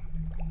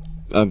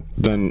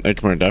 Then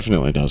Ikmar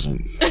definitely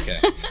doesn't. Okay.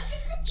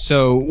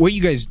 So what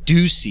you guys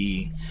do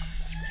see,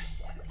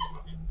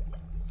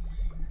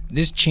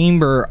 this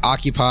chamber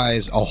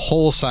occupies a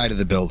whole side of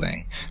the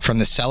building. From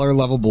the cellar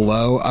level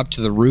below up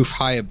to the roof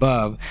high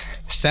above,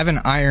 7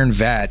 iron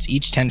vats,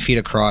 each 10 feet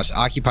across,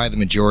 occupy the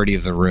majority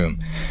of the room.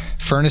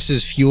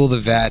 Furnaces fuel the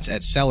vats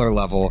at cellar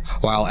level,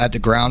 while at the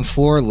ground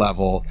floor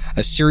level,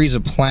 a series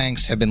of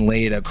planks have been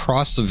laid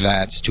across the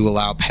vats to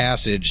allow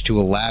passage to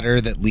a ladder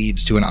that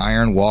leads to an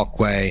iron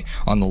walkway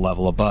on the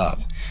level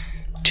above.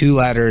 2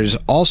 ladders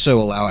also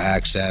allow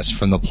access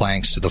from the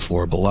planks to the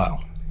floor below.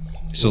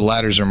 So the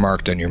ladders are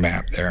marked on your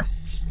map there.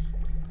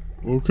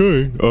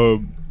 Okay.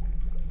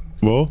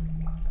 Well,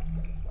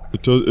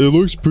 it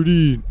looks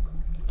pretty.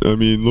 I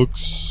mean,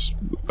 looks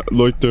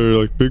like they're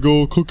like big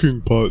old cooking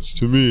pots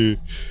to me.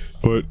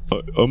 But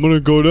I'm gonna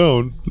go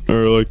down,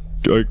 or like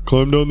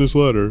climb down this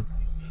ladder.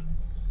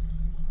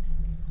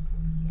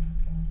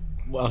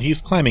 While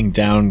he's climbing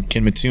down,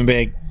 can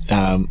Matumbe...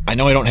 I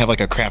know I don't have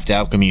like a craft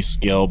alchemy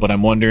skill, but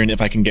I'm wondering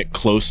if I can get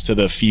close to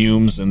the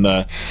fumes and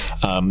the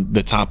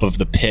top of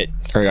the pit,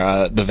 or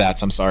the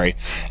vats, I'm sorry,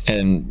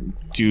 and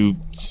do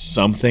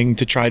something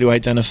to try to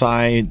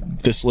identify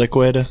this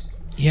liquid.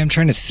 Yeah, I'm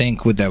trying to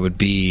think what that would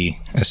be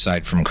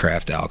aside from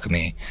craft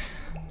alchemy.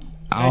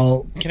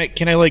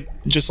 Can I like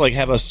just like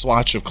have a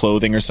swatch of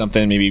clothing or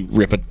something, maybe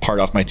rip a part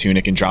off my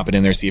tunic and drop it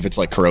in there, see if it's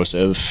like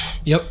corrosive?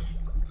 Yep.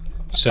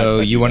 So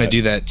I'd you do want to that.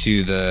 do that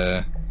to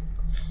the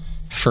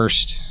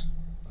first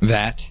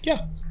vat?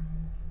 Yeah.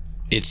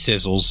 It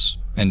sizzles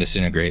and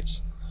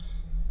disintegrates.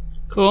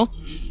 Cool.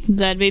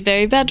 That'd be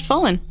very bad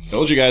fallen.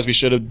 Told you guys we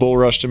should have bull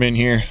rushed him in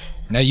here.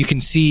 Now you can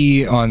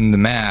see on the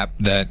map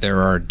that there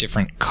are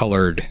different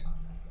colored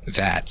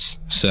vats.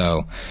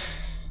 So,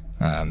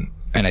 and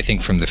I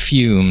think from the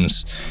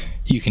fumes,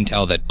 you can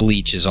tell that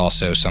bleach is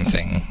also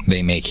something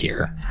they make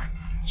here.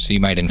 So you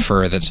might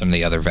infer that some of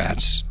the other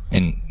vats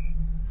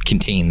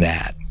contain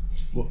that.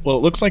 Well,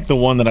 it looks like the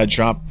one that I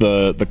dropped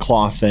the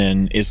cloth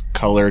in is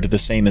colored the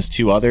same as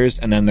 2 others,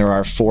 and then there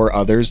are 4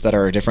 others that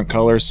are a different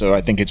color, so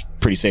I think it's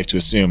pretty safe to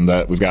assume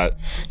that we've got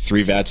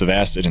 3 vats of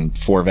acid and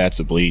 4 vats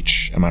of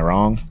bleach. Am I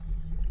wrong?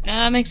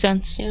 That makes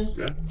sense.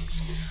 Yeah.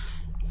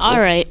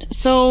 All right.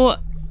 So,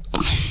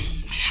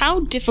 how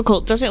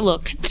difficult does it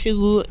look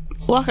to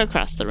walk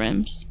across the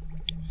rims?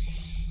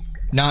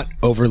 Not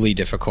overly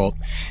difficult.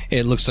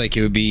 It looks like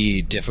it would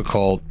be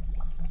difficult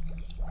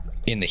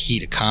in the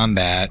heat of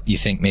combat. You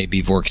think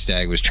maybe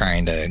Vorkstag was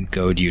trying to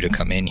goad you to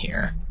come in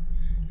here.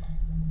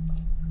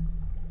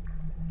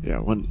 Yeah,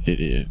 one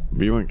idiot.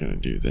 We weren't gonna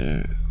do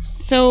that.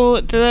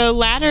 So, the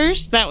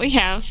ladders that we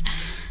have,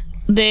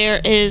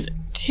 there is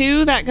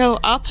 2 that go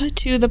up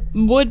to the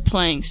wood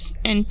planks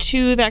and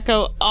 2 that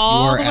go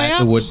all You are the way at up.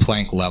 the wood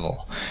plank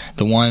level.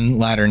 The one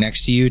ladder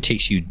next to you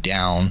takes you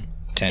down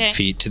 10 Okay.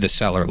 feet to the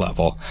cellar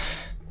level.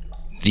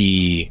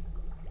 The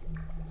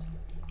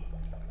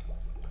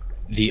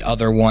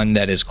other one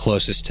that is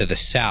closest to the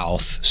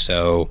south,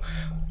 so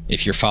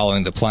if you're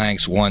following the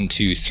planks 1,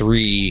 2,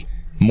 3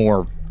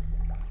 more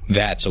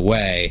vats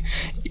away,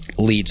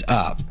 leads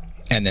up.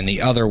 And then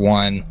the other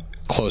one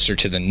closer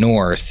to the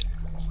north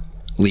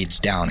leads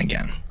down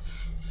again.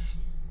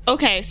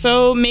 Okay,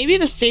 so maybe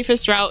the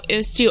safest route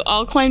is to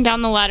all climb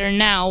down the ladder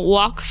now,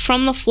 walk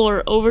from the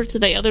floor over to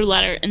the other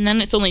ladder, and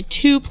then it's only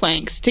 2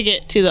 planks to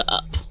get to the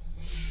up.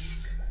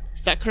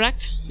 Is that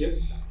correct?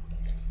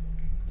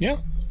 Yeah.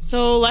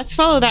 So let's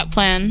follow that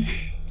plan.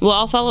 We'll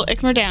all follow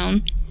Ikmer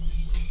down.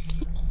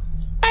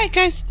 Alright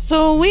guys,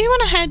 so we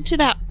want to head to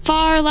that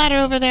far ladder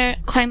over there,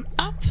 climb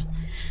up,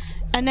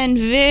 and then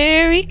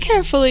very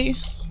carefully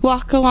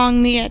walk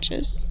along the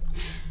edges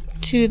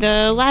to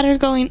the ladder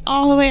going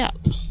all the way up.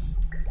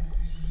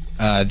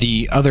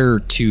 The other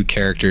 2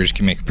 characters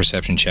can make a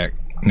perception check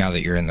now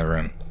that you're in the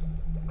room.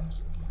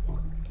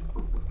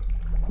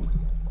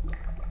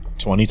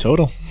 20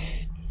 total.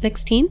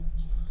 16?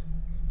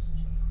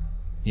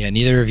 Yeah,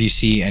 neither of you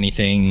see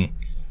anything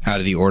out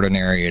of the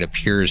ordinary. It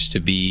appears to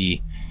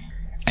be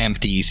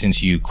empty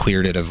since you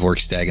cleared it of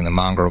Vorkstag and the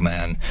Mongrel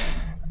Men.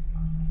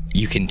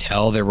 You can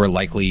tell there were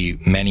likely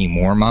many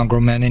more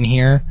Mongrel Men in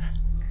here,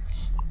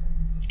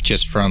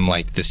 just from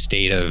like the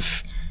state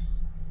of,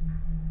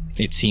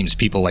 it seems,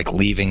 people like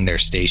leaving their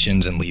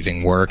stations and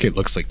leaving work. It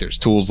looks like there's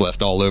tools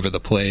left all over the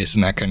place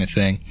and that kind of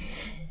thing.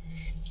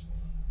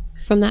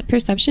 From that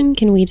perception,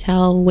 can we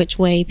tell which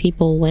way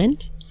people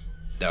went?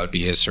 That would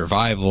be a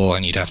survival,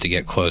 and you'd have to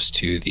get close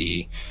to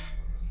the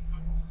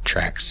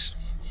tracks.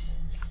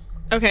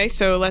 Okay,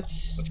 so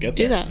let's get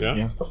do there. that.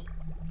 Yeah.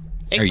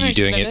 Are you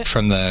doing it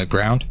from the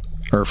ground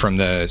or from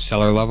the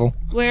cellar level?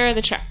 Where are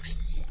the tracks?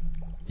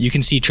 You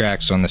can see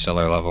tracks on the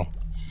cellar level.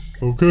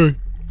 Okay.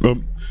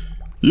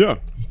 Yeah.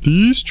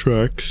 These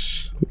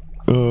tracks.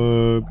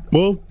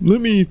 Well, let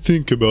me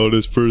think about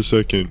this for a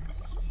second.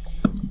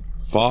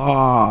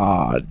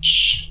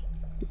 Fudge.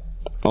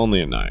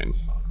 Only a 9.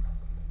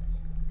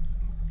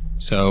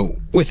 So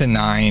with a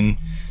 9,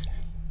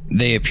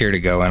 they appear to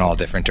go in all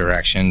different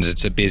directions.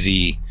 It's a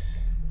busy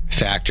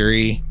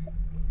factory.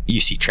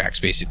 You see tracks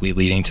basically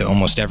leading to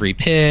almost every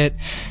pit,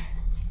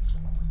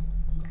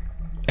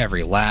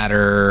 every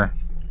ladder,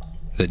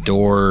 the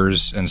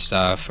doors and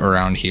stuff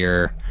around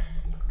here.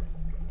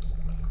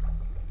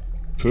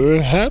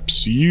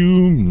 Perhaps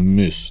you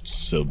missed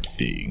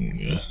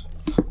something.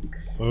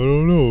 I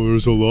don't know.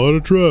 There's a lot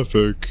of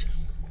traffic.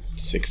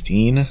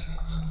 16.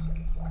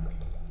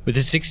 With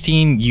the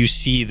 16, you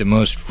see the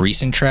most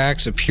recent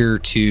tracks appear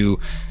to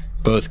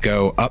both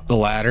go up the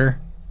ladder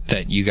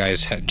that you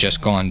guys had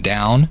just gone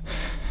down,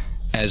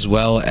 as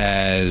well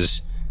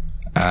as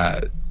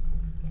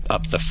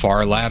up the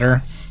far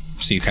ladder.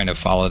 So you kind of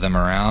follow them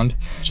around.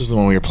 Which is the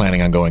one we were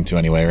planning on going to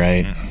anyway,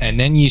 right? And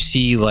then you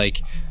see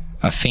like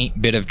a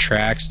faint bit of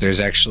tracks.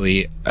 There's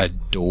actually a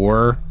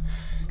door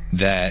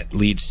that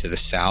leads to the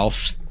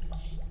south,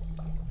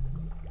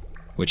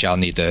 which I'll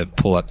need to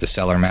pull up the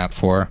cellar map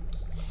for.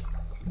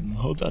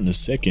 Hold on a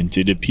second.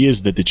 It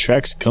appears that the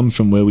tracks come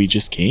from where we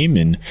just came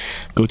and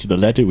go to the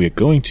ladder we're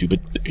going to, but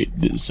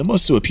some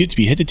also appear to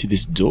be headed to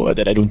this door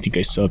that I don't think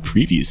I saw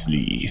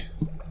previously.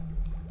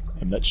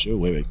 I'm not sure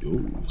where it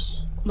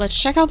goes.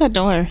 Let's check out that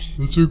door.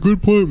 That's a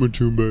good point,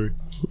 Matumbe.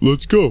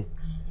 Let's go.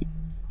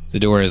 The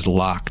door is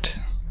locked,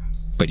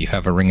 but you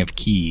have a ring of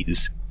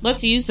keys.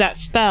 Let's use that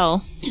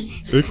spell.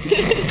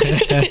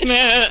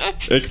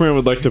 Ikmer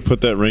would like to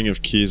put that ring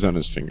of keys on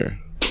his finger.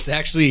 It's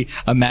actually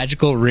a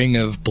magical ring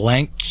of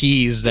blank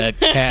keys that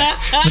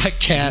that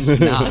cast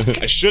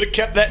knock. I should have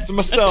kept that to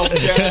myself,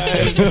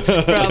 guys.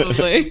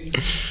 Probably.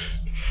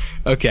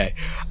 Okay.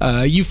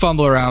 You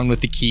fumble around with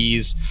the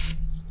keys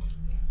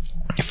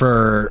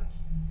for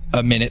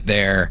a minute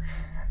there,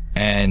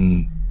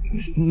 and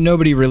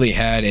nobody really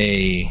had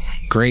a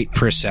great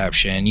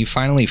perception. You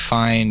finally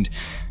find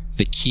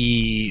the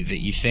key that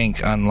you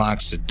think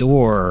unlocks the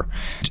door.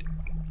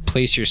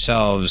 Place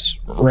yourselves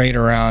right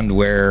around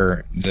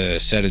where the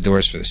set of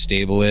doors for the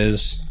stable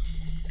is.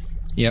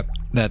 Yep,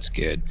 that's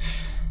good.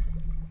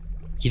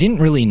 You didn't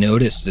really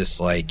notice this,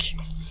 like,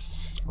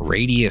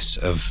 radius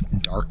of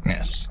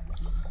darkness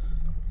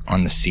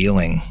on the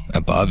ceiling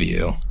above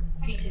you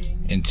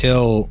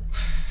until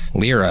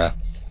Lyra,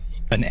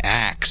 an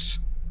axe,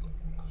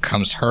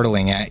 comes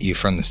hurtling at you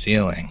from the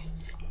ceiling.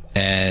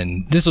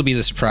 And this will be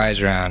the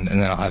surprise round,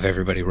 and then I'll have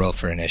everybody roll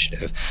for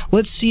initiative.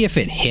 Let's see if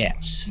it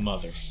hits.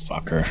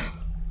 Motherfucker.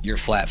 You're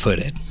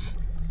flat-footed.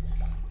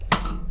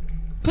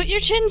 Put your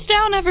chins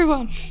down,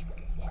 everyone.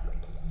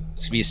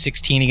 This will be a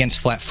 16 against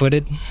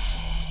flat-footed.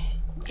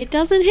 It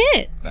doesn't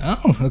hit.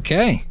 Oh,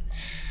 okay.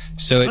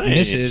 So it Nice.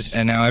 misses,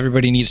 and now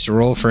everybody needs to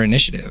roll for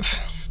initiative.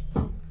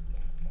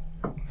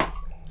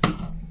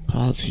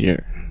 Pause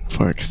here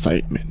for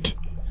excitement.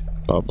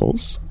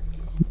 Bubbles.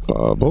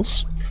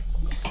 Bubbles.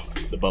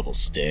 The bubbles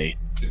stay.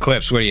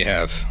 Eclipse, what do you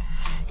have?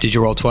 Did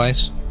you roll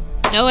twice?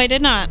 No, I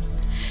did not.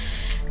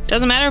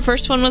 Doesn't matter.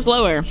 First one was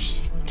lower.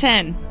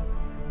 10.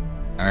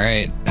 All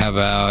right. How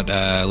about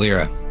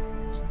Lyra?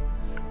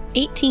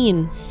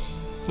 18.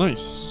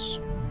 Nice.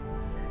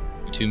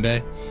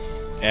 Toombe?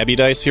 Abby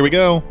dice, here we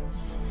go.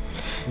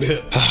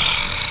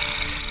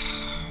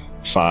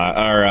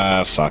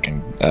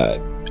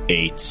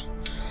 8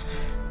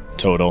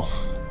 total.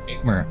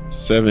 Igmar.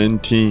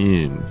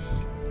 17.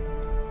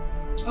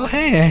 Oh,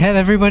 hey, I had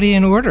everybody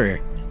in order.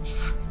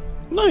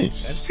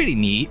 Nice. That's pretty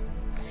neat.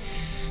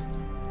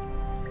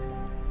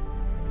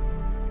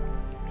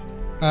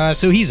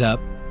 So he's up.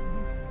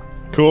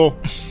 Cool.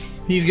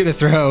 He's gonna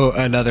throw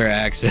another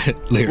axe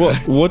at Lyra.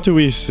 What do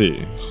we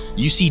see?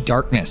 You see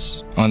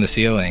darkness on the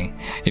ceiling.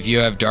 If you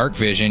have dark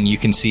vision, you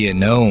can see a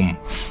gnome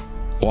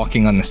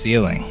walking on the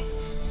ceiling.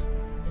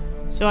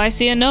 So I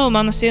see a gnome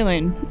on the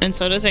ceiling, and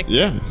so does it.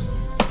 Yeah.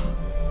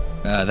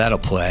 That'll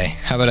play.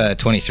 How about a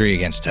 23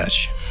 against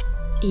touch?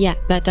 Yeah,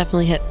 that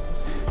definitely hits.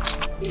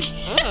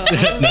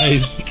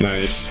 Nice.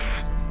 Nice.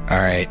 All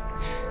right.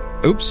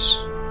 Oops.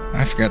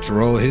 I forgot to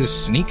roll his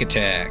sneak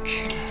attack.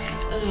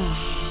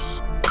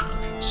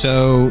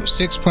 So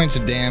 6 points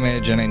of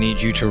damage, and I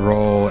need you to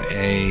roll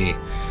a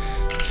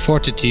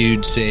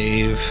fortitude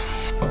save.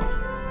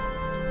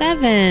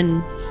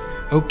 7.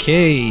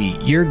 Okay,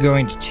 you're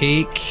going to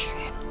take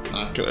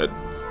Not good.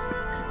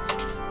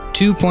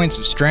 2 points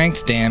of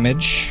strength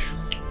damage.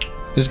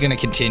 This is going to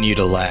continue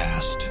to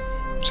last,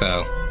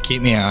 so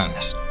keep me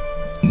honest.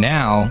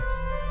 Now,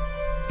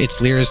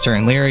 it's Lyra's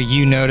turn. Lyra,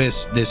 you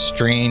notice this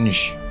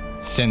strange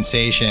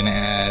sensation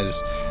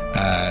as,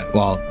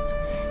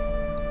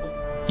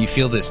 you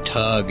feel this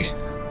tug,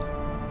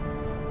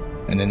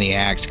 and then the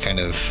axe kind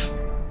of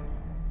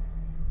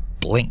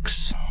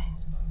blinks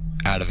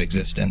out of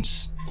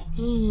existence.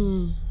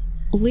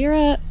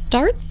 Lyra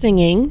starts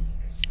singing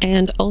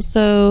and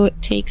also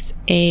takes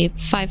a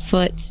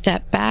 5-foot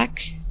step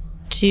back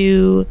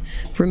to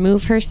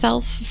remove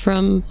herself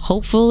from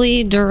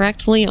hopefully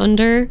directly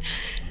under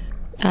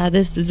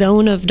this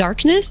zone of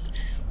darkness.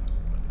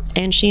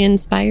 And she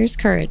inspires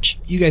courage.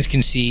 You guys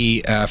can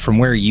see from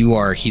where you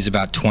are, he's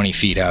about 20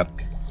 feet up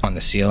on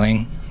the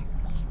ceiling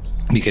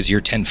because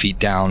you're 10 feet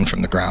down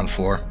from the ground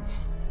floor.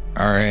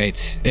 All right,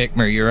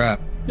 Ikmer, you're up.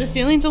 The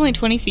ceiling's only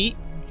 20 feet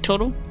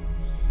total.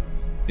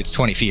 It's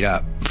 20 feet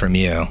up from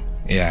you.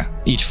 Yeah,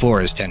 each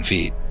floor is 10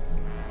 feet.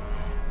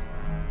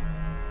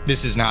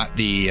 This is not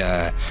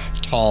the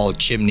tall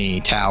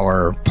chimney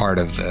tower part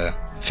of the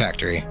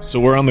factory. So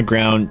we're on the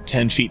ground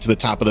 10 feet to the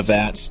top of the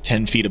vats,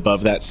 10 feet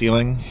above that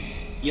ceiling?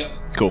 Yep.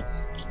 Cool.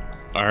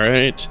 All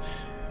right.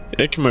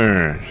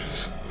 Ikmer,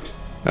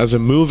 as a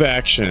move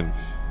action,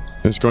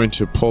 is going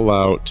to pull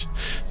out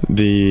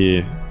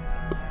the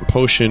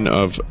potion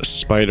of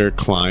spider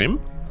climb.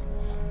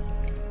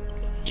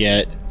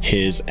 Get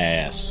his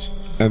ass.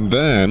 And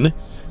then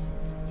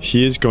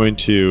he is going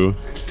to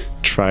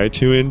try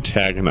to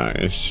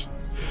antagonize.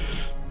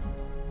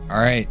 All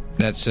right,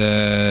 that's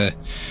going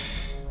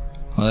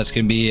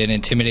to be an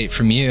intimidate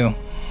from you.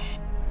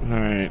 All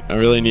right, I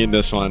really need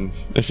this one.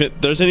 If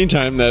there's any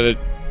time that it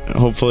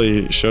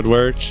hopefully should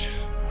work,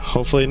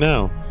 hopefully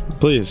now.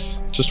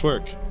 Please, just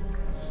work.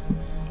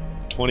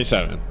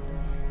 27.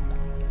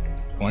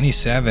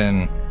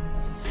 27.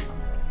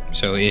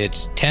 So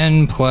it's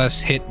 10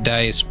 plus hit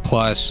dice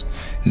plus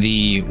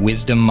the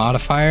wisdom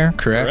modifier,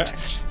 correct?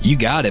 You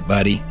got it,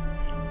 buddy.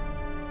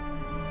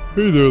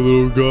 Hey there,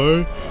 little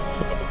guy.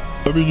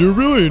 I mean,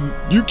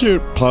 you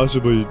can't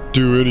possibly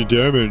do any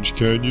damage,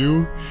 can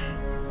you?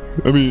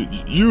 I mean,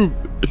 you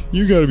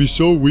gotta be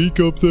so weak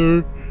up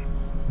there.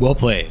 Well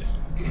played.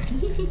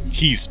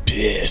 He's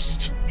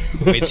pissed.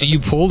 Wait, so you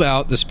pulled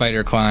out the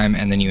spider climb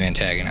and then you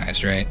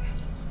antagonized, right?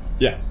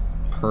 Yeah.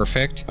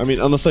 Perfect. I mean,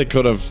 unless I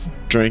could have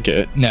drank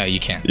it. No, you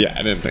can't. Yeah,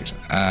 I didn't think so.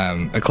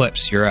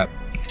 Eclipse, you're up.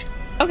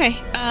 Okay.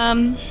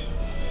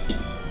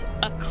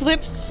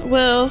 Eclipse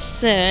will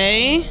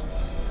say,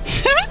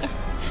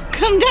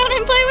 "Come down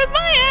and play with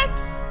my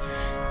axe,"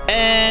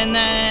 And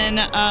then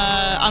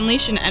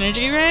unleash an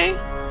energy ray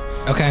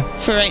Okay.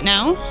 for right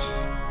now.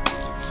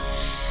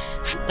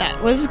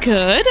 That was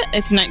good.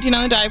 It's 19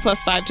 on the die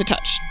plus 5 to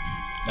touch.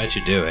 That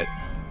should do it.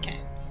 Okay.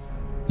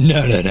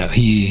 No.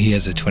 He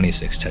has a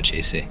 26 touch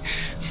AC.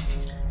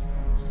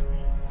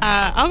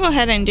 I'll go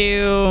ahead and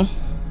do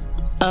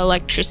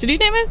electricity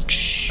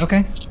damage.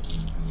 Okay.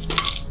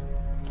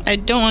 I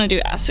don't want to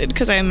do acid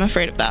because I am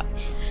afraid of that.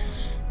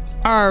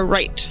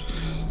 Alright.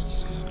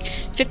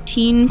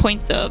 15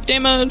 points of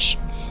damage.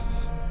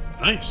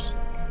 Nice.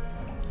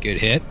 Good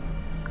hit.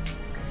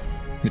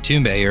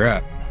 Matumbe, you're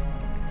up.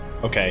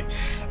 Okay.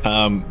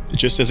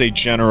 Just as a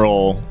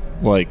general,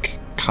 like,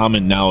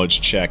 common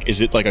knowledge check,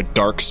 is it like a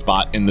dark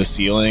spot in the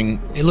ceiling?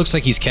 It looks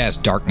like he's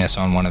cast darkness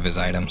on one of his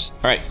items.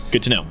 All right,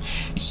 good to know.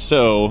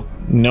 So,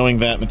 knowing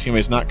that Matumbe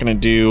is not going to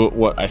do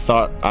what I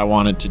thought I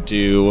wanted to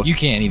do. You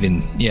can't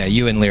even... Yeah,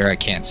 you and Lyra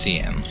can't see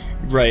him.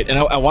 Right, and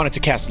I wanted to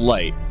cast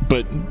light,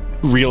 but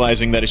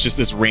realizing that it's just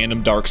this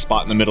random dark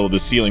spot in the middle of the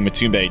ceiling,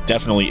 Matumbe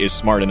definitely is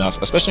smart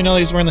enough, especially now that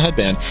he's wearing the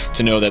headband,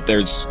 to know that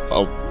there's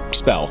a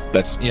spell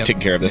that's taking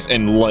care of this.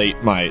 And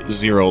light, my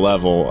 0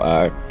 level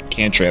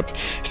cantrip,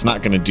 it's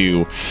not going to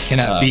do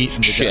Cannot beat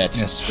the shit.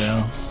 darkness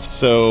spell.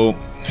 So,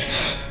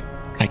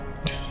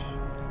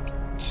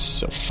 it's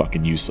so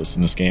fucking useless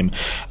in this game.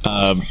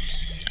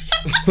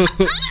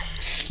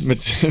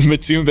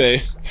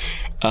 Matumbe,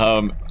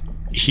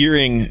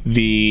 hearing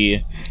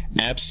the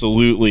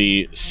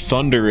absolutely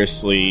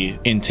thunderously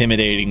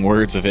intimidating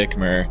words of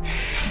Ikmer,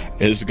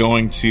 is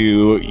going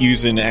to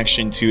use an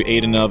action to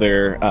aid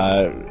another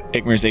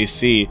Ikmer's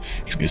AC.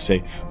 He's going to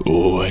say,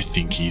 "Oh, I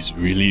think he's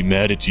really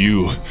mad at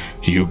you.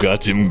 You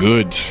got him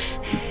good.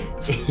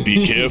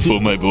 Be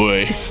careful, my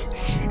boy."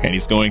 And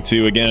he's going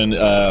to, again,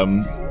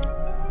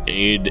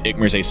 aid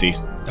Ikmer's AC.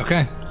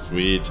 Okay.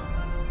 Sweet.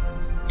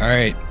 All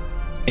right.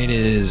 It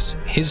is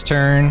his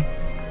turn.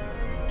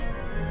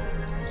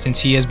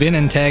 Since he has been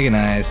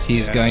antagonized, he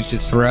is going to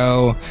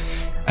throw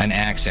an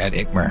axe at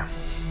Ikmer.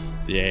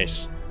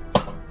 Yes.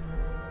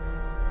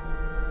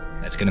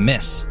 That's going to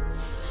miss.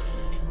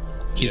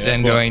 He's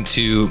then going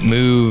to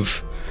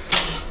move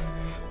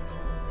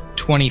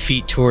 20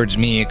 feet towards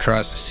me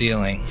across the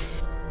ceiling.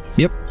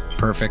 Yep,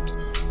 perfect.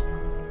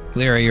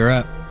 Lyra, you're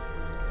up.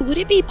 Would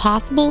it be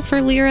possible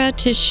for Lyra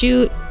to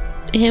shoot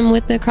him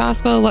with the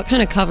crossbow? What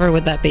kind of cover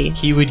would that be?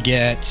 He would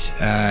get,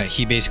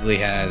 he basically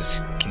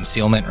has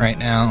concealment right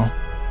now.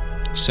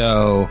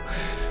 So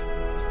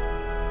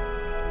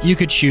you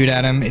could shoot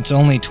at him. It's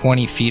only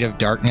 20 feet of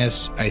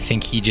darkness. I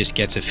think he just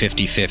gets a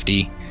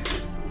 50-50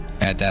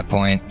 at that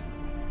point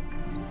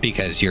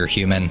because you're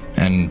human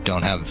and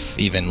don't have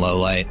even low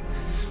light.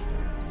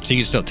 So you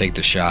can still take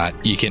the shot.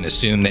 You can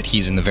assume that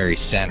he's in the very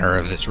center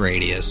of this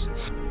radius.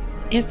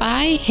 If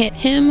I hit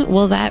him,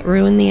 will that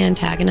ruin the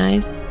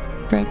antagonize,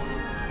 Brooks?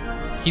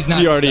 He's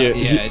not. He already-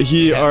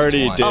 he happened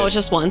already once. did. Oh, it's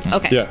just once?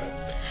 Okay.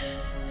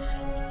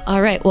 Yeah.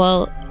 All right,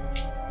 well,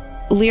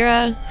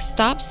 Lyra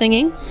stops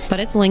singing, but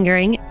it's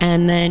lingering,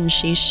 and then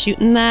she's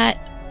shooting that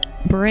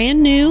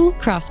brand new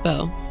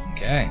crossbow.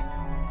 Okay.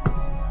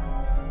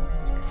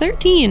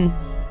 13.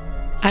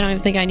 I don't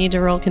even think I need to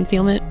roll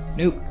concealment.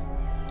 Nope.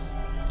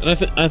 And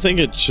I think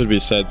it should be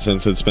said,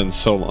 since it's been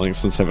so long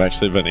since I've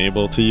actually been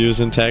able to use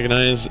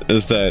antagonize,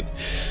 is that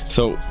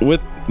so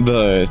with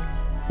the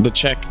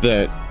check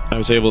that I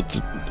was able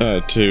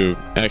to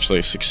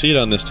actually succeed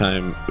on this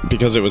time,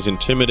 because it was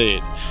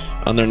intimidate.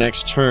 On their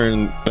next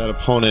turn, that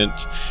opponent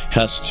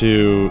has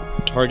to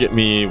target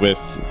me with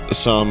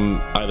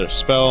some either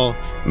spell,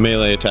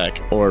 melee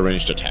attack, or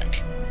ranged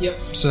attack. Yep.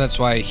 So that's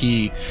why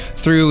he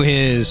threw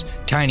his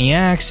tiny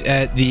axe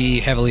at the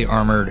heavily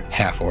armored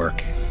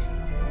half-orc.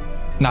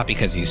 Not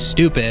because he's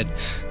stupid,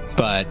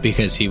 but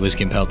because he was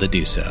compelled to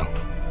do so.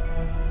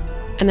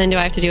 And then do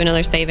I have to do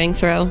another saving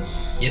throw?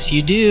 Yes,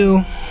 you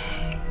do.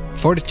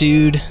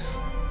 Fortitude.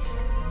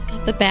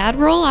 Got the bad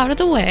roll out of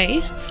the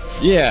way.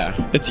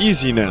 Yeah, it's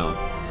easy now.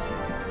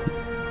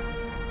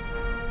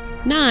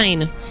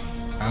 9.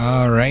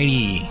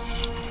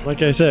 Alrighty.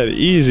 Like I said,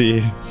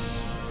 easy.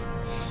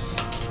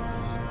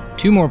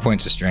 2 more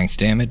points of strength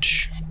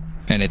damage.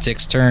 And it's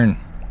Ick's turn.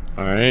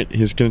 Alright,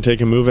 he's going to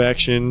take a move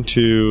action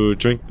to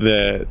drink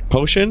the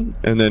potion,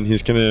 and then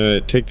he's going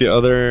to take the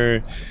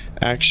other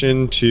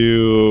action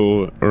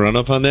to run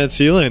up on that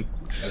ceiling.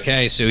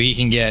 Okay, so he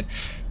can get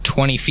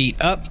 20 feet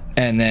up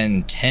and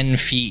then 10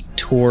 feet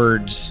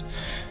towards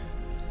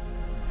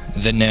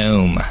the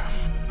gnome.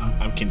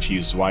 I'm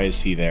confused. Why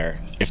is he there?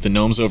 If the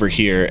gnome's over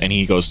here and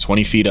he goes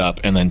 20 feet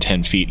up and then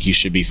 10 feet, he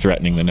should be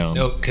threatening the gnome.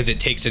 Nope, because it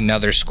takes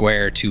another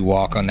square to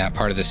walk on that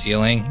part of the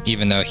ceiling,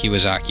 even though he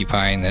was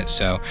occupying that.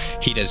 So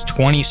he does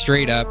 20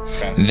 straight up,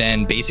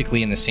 then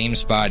basically in the same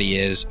spot he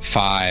is,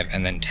 5,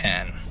 and then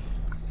 10.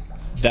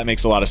 That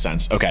makes a lot of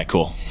sense. Okay,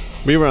 cool.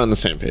 We were on the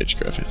same page,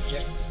 Griffin.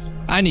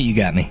 I knew you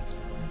got me.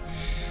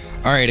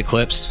 All right,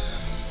 Eclipse.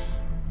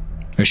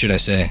 Or should I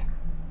say,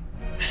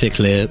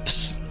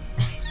 Thicklips.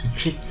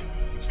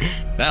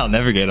 That'll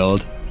never get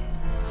old.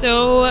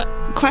 So,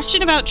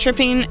 question about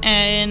tripping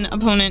an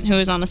opponent who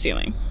is on a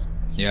ceiling.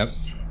 Yep.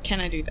 Can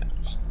I do that?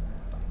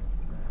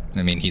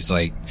 I mean, he's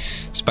like,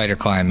 spider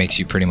climb makes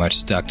you pretty much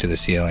stuck to the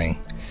ceiling.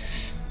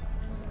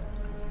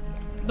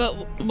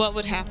 But what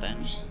would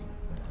happen?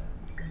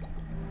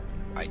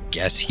 I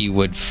guess he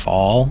would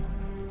fall,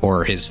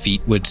 or his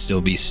feet would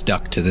still be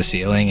stuck to the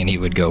ceiling and he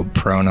would go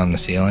prone on the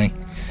ceiling.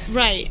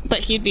 Right, but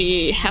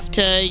he'd have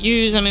to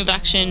use a move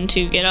action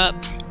to get up,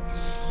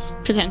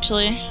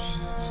 potentially.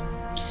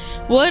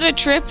 Would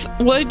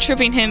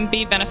tripping him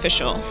be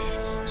beneficial?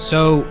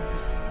 So,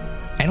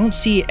 I don't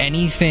see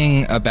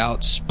anything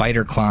about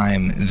spider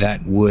climb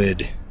that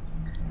would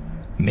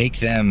make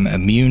them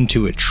immune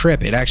to a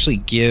trip. It actually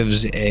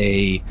gives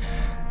a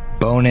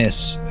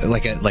bonus,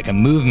 like a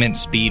movement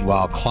speed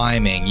while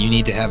climbing. You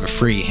need to have a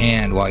free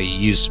hand while you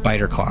use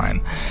spider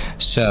climb.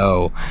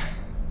 So,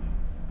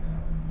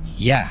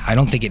 yeah, I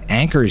don't think it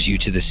anchors you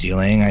to the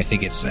ceiling. I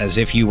think it's as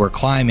if you were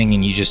climbing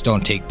and you just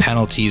don't take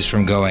penalties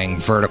from going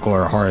vertical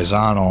or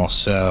horizontal.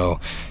 So,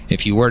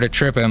 if you were to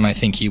trip him, I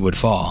think he would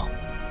fall.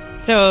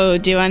 So,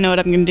 do I know what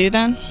I'm gonna do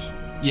then?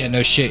 Yeah,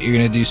 no shit. You're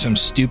gonna do some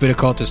stupid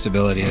occultist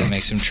ability that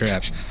makes him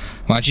trip.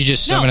 Why don't you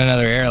just summon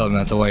another air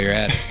elemental while you're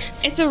at it?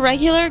 It's a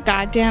regular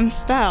goddamn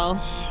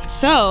spell.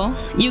 So,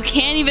 you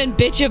can't even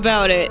bitch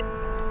about it.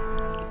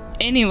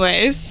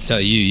 Anyways. Tell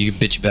you can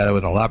bitch about it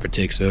when the lopper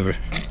takes over.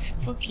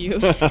 Fuck you.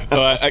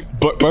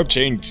 Barb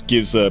Chain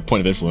gives a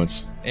point of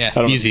influence. Yeah,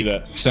 I don't easy. do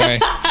that. Sorry.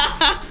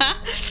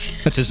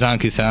 That's a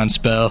Zankuthan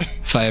spell,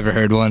 if I ever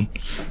heard one.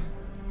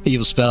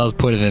 Evil spell,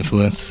 point of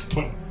influence.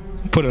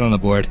 Put it on the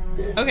board.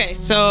 Okay,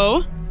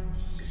 so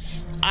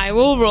I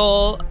will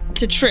roll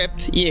to trip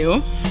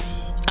you.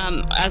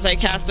 As I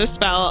cast this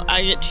spell,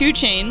 I get 2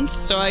 chains,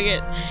 so I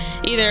get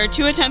either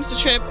 2 attempts to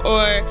trip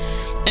or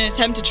an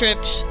attempt to trip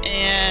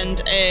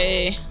and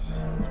a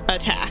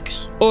attack.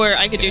 Or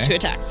I could do 2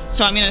 attacks.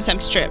 So I'm going to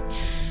attempt to trip.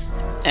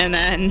 And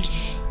then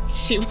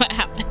see what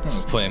happens. I'm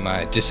gonna play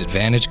my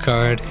disadvantage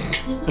card.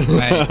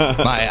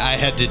 I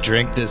had to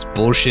drink this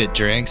bullshit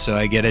drink, so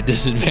I get a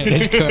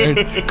disadvantage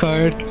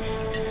card.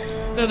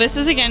 So this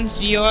is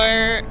against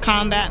your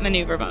combat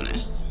maneuver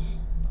bonus.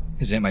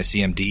 Is that my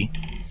CMD?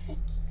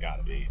 It's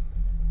gotta be.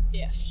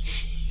 Yes.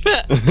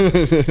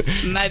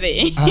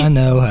 Maybe. I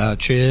know how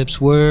trips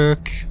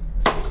work.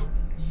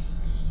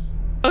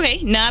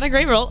 Okay, not a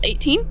great roll.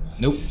 18.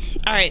 Nope.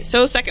 Alright,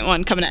 so second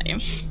one coming at you.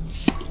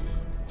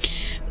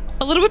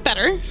 A little bit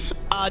better.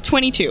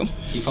 22.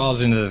 He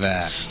falls into the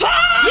vat.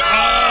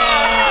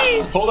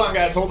 Yay! Hold on,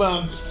 guys. Hold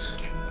on.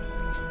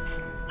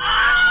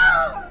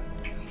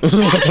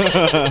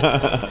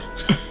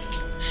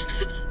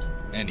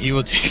 And he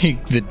will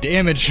take the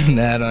damage from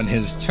that on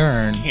his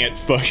turn. Can't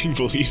fucking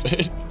believe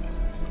it.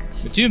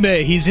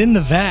 Matumbe, he's in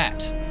the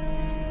vat.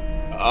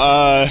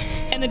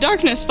 And the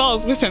darkness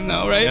falls with him,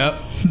 though, right? Yep.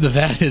 The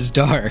vat is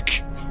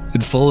dark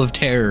and full of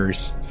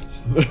terrors.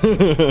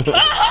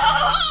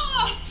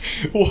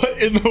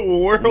 What in the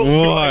world?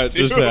 What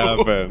just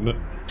happened?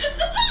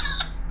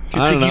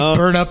 I don't know. He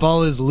burned up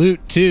all his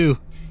loot, too.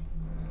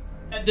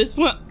 At this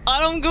point, I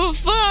don't give a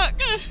fuck.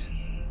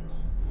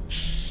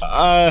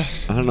 I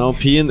don't know.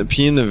 Pee in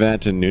the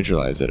vat to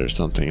neutralize it or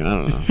something. I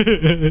don't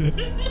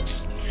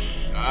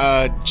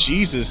know.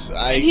 Jesus,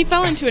 And he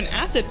fell into an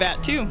acid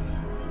vat, too.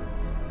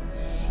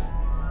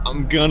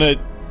 I'm gonna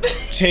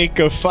take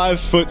a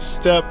 5-foot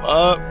step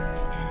up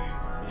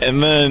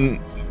and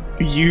then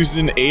use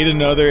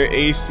another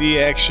AC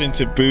action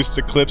to boost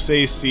Eclipse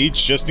AC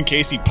just in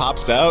case he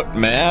pops out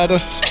mad.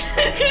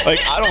 Like,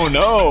 I don't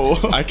know.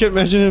 I can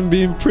imagine him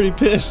being pretty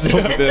pissed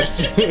over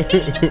this.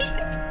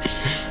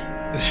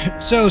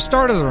 So,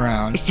 start of the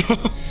round.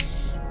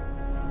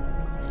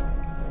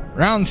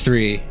 Round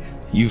 3.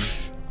 You've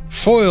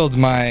foiled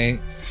my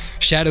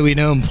shadowy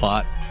gnome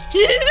plot.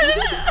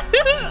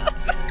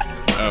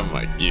 Oh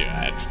my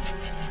god.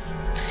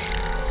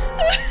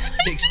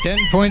 Takes 10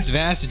 points of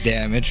acid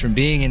damage from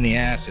being in the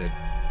acid.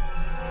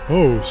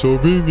 Oh, so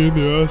being in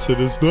the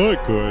acid is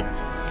not good.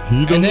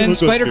 He doesn't And then look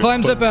Spider good,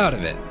 climbs but- up out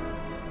of it.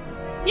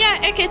 Yeah,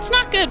 it's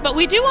not good, but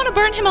we do want to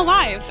burn him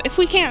alive, if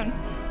we can.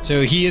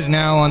 So he is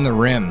now on the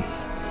rim.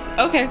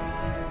 Okay.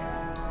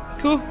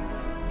 Cool.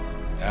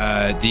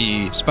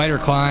 The spider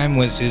climb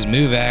was his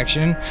move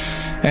action.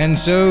 And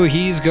so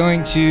he's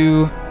going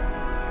to...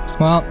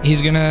 Well,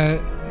 he's going to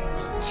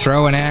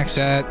throw an axe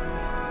at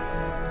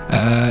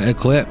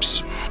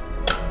Eclipse.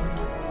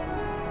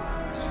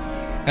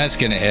 That's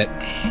going to hit.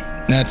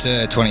 That's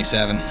a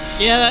 27.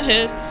 Yeah, that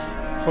hits.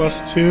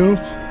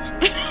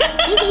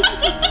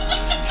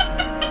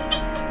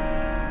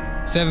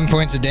 +2. 7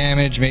 points of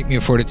damage. Make me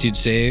a fortitude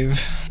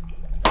save.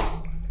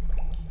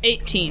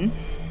 18.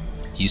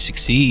 You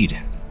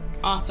succeed.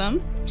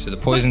 Awesome. So the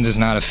poison does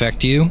not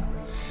affect you.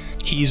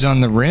 He's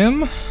on the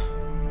rim.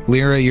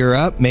 Lyra, you're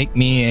up. Make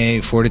me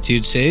a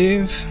fortitude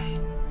save.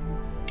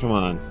 Come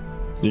on.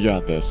 You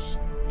got this.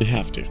 You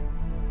have to.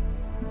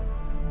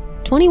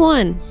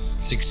 21.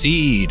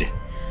 Succeed.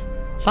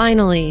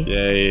 Finally.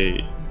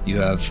 Yay. You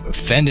have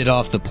fended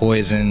off the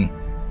poison.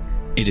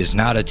 It is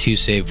not a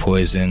 2-save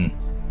poison,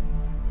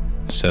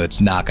 so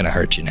it's not going to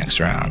hurt you next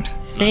round.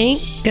 Thank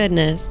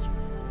goodness.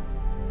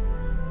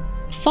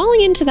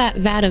 falling into that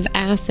vat of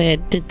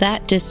acid, did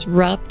that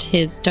disrupt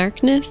his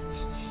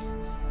darkness?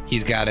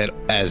 He's got it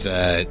as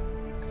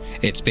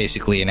it's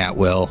basically an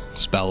at-will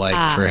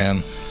spell-like for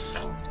him.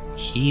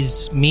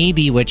 He's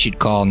maybe what you'd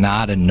call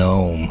not a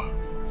gnome.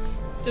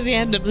 Does he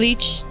have the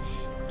bleach?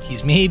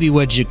 He's maybe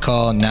what you'd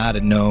call not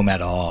a gnome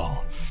at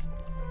all.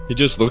 He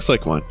just looks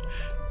like one.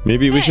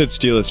 Maybe we should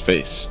steal his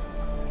face.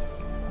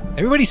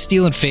 Everybody's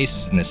stealing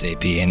faces in this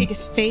AP, and Take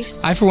his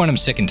face. I, for one, am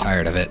sick and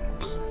tired of it.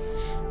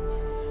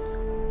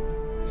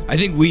 I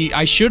think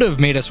I should have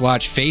made us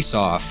watch Face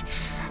Off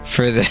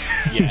for the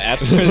Yeah,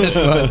 absolutely. for this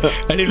one.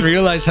 I didn't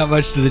realize how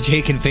much the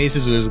Taken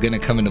Faces was going to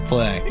come into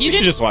play. You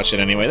should just watch it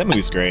anyway. That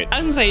movie's great. I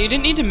was gonna say, you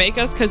didn't need to make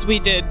us because we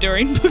did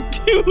during book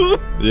 2.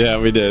 Yeah,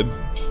 we did.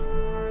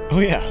 Oh,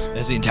 yeah.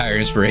 That's the entire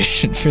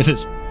inspiration for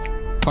this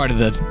part of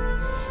the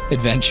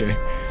adventure.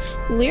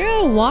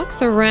 Lyra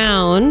walks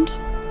around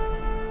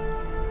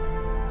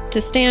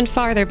to stand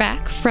farther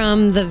back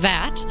from the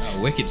vat.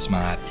 Oh, wicked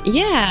smart.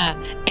 Yeah,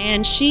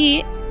 and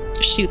she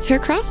shoots her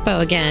crossbow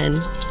again.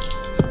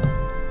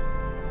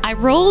 I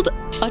rolled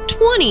a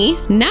 20,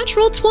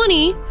 natural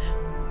 20,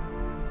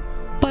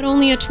 but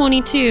only a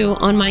 22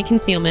 on my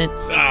concealment.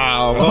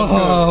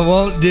 Oh,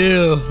 won't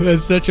do.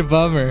 That's such a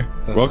bummer.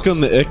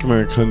 Welcome to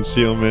Ikmer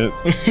concealment.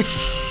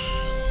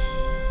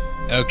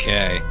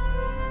 Okay.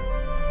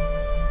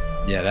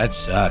 Yeah, that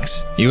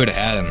sucks. You would have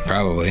had him,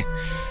 probably.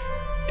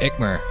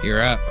 Ikmer,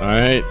 you're up. All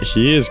right,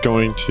 he is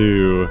going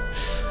to,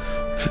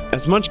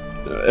 as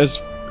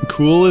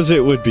cool as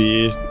it would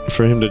be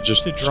for him to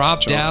just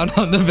Drop down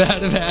on the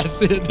vat of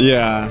acid.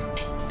 Yeah,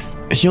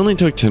 he only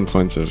took 10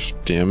 points of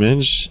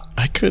damage.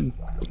 I could.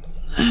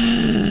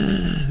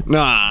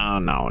 No.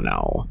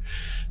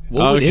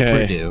 What would Okay.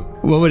 Ikmer do?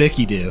 What would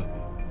Icky do?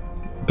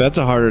 That's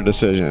a harder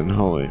decision.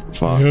 Holy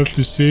fuck.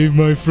 to save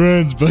my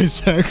friends by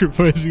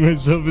sacrificing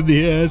myself in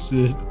the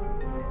acid.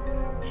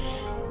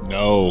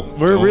 No.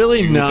 We're don't really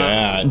do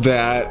not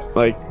that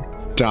like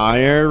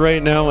dire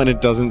right now, and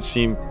it doesn't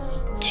seem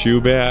too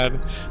bad.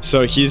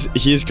 So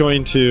he's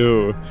going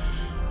to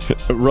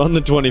run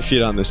the 20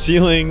 feet on the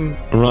ceiling,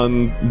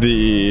 run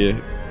the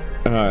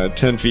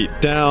 10 feet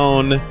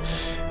down,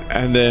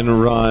 and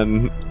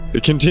then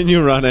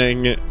continue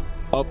running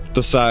up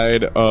the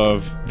side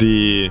of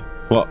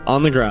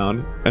on the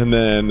ground, and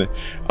then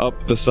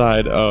up the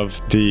side of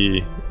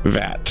the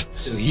vat.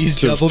 So he's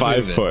To double 5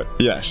 moving. foot.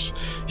 Yes,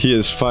 he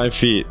is 5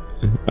 feet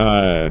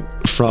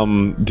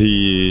from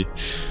the.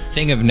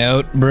 Thing of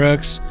note,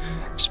 Brooks,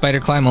 Spider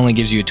Climb only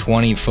gives you a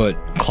 20-foot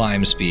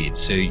climb speed,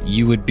 so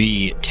you would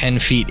be 10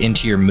 feet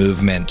into your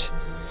movement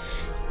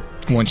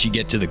once you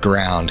get to the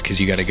ground, because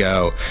you got to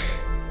go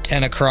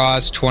 10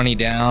 across, 20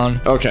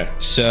 down. Okay.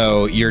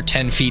 So you're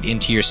 10 feet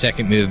into your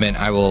second movement.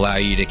 I will allow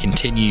you to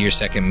continue your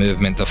second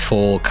movement the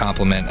full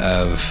complement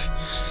of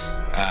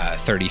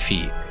 30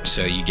 feet.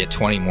 So you get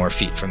 20 more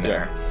feet from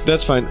there.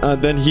 That's fine.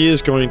 Then he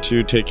is going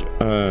to take.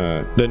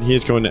 Then he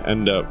is going to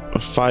end up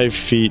 5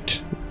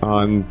 feet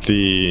on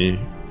the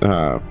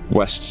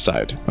west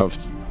side of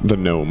the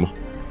gnome.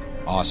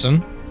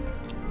 Awesome.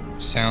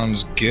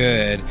 Sounds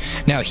good.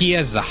 Now he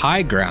has the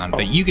high ground,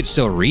 but you could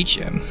still reach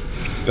him.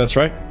 That's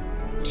right.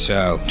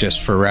 So, just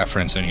for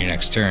reference on your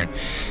next turn.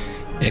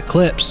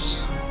 Eclipse.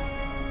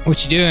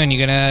 What you doing? You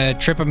gonna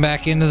trip him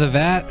back into the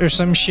vat or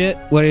some shit?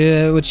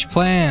 What's your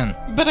plan?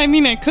 But I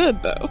mean, I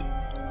could, though.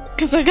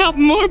 Because I got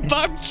more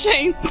barbed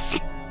chains.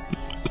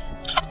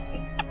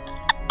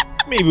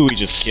 Maybe we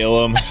just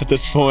kill him at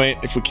this point,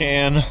 if we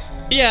can.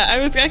 Yeah, I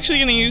was actually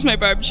going to use my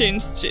barbed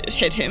chains to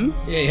hit him.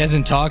 Yeah, he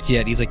hasn't talked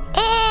yet. He's like,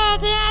 oh,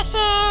 the acid,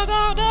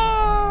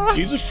 oh no.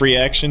 Use a free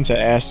action to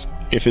ask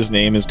if his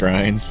name is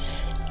Grinds.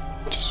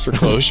 Just for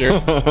closure.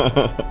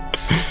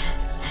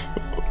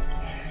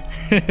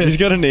 He's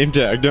got a name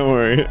tag. Don't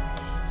worry.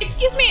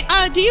 Excuse me,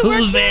 do you work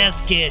Who's there?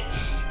 asking?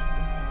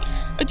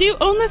 Do you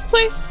own this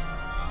place?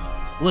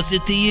 What's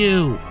it to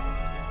you?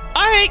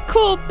 Alright,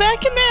 cool.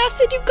 Back in the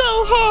acid you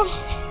go,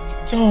 huh?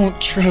 Don't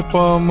trip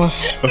him.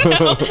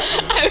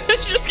 I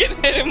was just gonna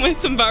hit him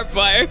with some barbed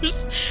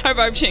wires. Or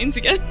barbed chains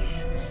again.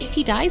 If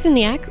he dies in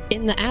the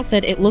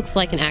acid, it looks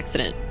like an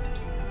accident.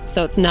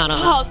 So it's not on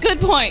Oh, us.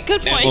 good point.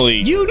 Good point. Emily,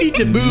 You need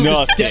to move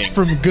a step Nothing.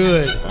 from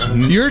good.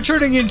 You're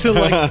turning into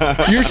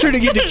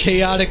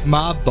chaotic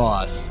mob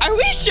boss. Are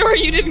we sure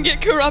you didn't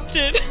get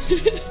corrupted?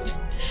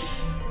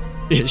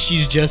 Yeah,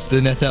 she's just the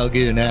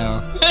Nethelgu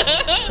now.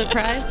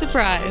 Surprise,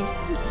 surprise.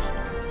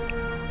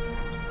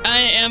 I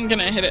am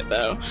gonna hit it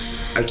though.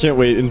 I can't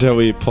wait until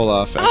we pull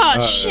off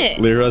shit.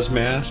 Lyra's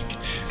mask,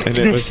 and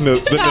it was the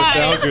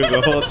Nethelgu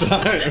the whole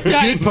time.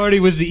 Good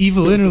party was the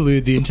evil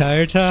interlude the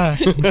entire time.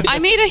 I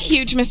made a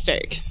huge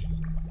mistake.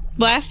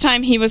 Last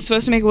time he was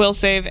supposed to make a will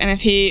save, and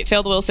if he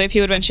failed the will save, he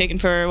would have been shaken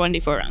for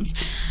 1d4 rounds.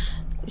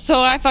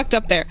 So I fucked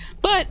up there.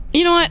 But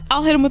you know what?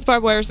 I'll hit him with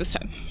barbed wires this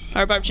time.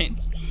 Or barbed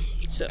chains.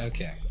 So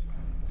Okay.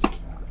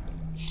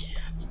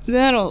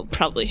 that'll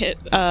probably hit,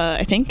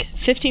 I think.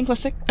 15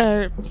 plus 6.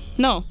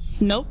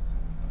 Nope.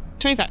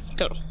 25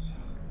 total.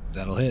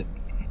 That'll hit.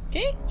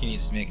 Okay. He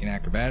needs to make an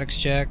acrobatics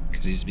check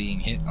because he's being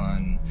hit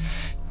on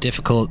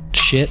difficult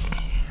shit.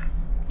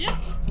 Yeah.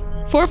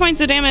 4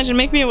 points of damage and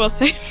make me a will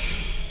save.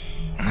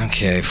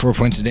 Okay, 4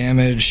 points of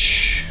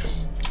damage.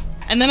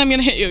 And then I'm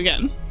gonna hit you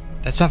again.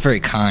 That's not very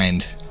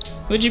kind.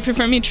 Would you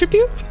prefer me to trip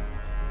you?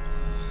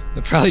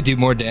 It'll probably do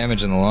more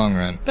damage in the long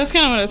run. That's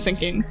kind of what I was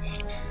thinking.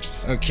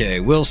 Okay,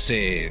 will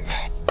save.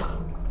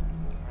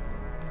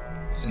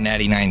 It's a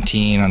natty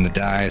 19 on the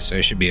die, so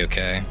it should be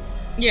okay.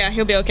 Yeah,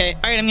 he'll be okay.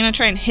 Alright, I'm gonna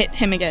try and hit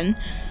him again.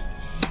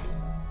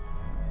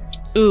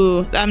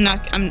 Ooh,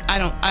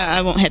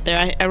 I won't hit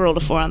there. I rolled a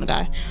 4 on the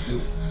die.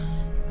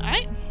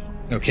 Alright.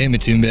 Okay,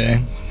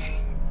 Matumbe.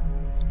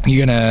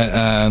 You're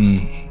gonna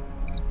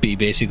be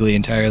basically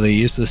entirely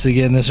useless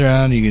again this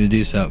round? You're gonna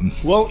do something?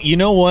 Well, you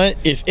know what?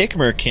 If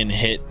Ikmer can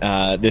hit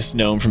this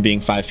gnome from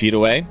being 5 feet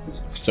away,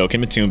 so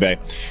can Matumbe.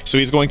 So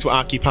he's going to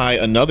occupy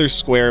another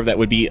square that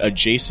would be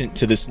adjacent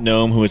to this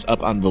gnome who is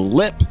up on the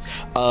lip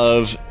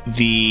of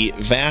the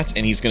vat,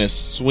 and he's going to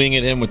swing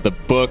at him with the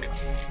book.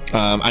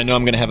 I know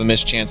I'm going to have a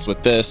mischance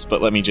with this,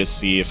 but let me just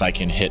see if I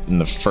can hit in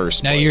the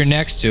first Now place. you're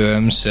next to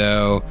him,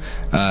 so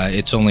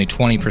it's only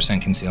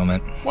 20%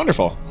 concealment.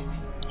 Wonderful.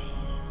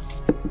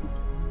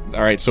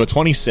 All right, so a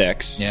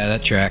 26. Yeah,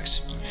 that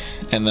tracks.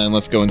 And then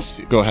let's go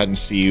and go ahead and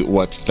see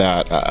what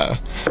that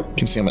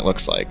concealment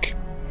looks like.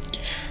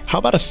 How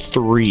about a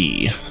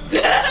 3?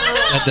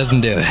 That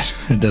doesn't do it.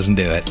 It doesn't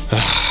do it.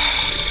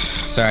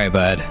 Sorry,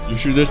 bud. You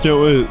sure that's not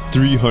what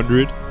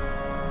 300?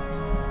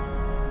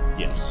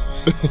 Yes.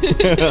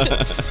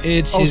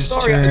 It's Oh, his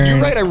sorry. turn. You're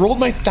right. I rolled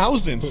my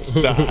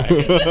 1000th die.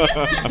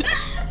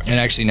 And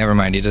actually, never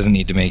mind. He doesn't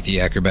need to make the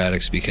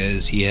acrobatics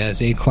because he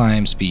has a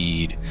climb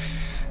speed.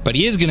 But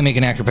he is going to make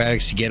an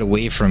acrobatics to get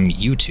away from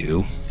you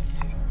two.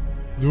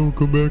 No,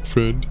 come back,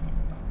 friend.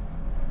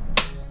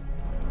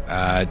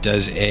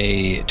 Does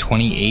a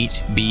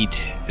 28 beat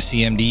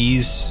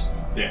CMDs?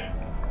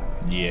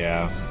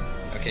 Yeah.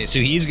 Okay, so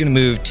he's going to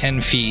move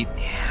 10 feet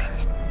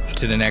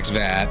to the next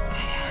vat.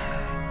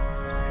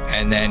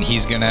 And then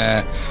he's going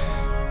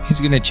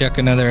to chuck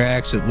another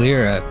axe at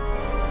Lyra.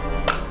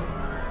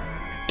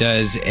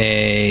 Does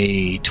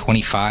a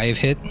 25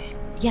 hit?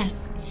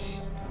 Yes.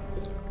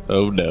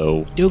 Oh,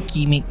 no.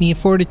 Doki, make me a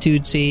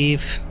fortitude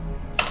save.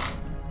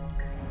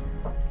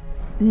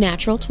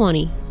 Natural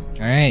 20.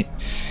 All right.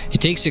 You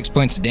take 6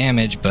 points of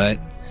damage, but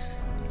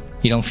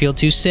you don't feel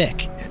too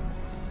sick.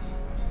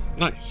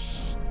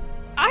 Nice.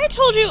 I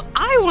told you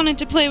I wanted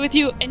to play with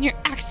you and your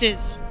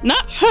axes,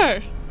 not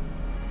her.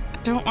 I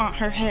don't want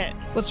her hit.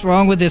 What's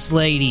wrong with this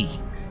lady?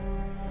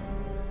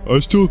 I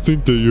still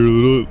think that you're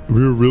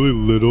really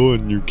little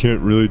and you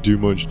can't really do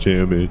much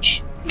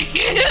damage.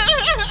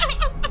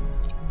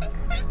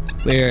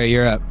 Lyra,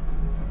 you're up.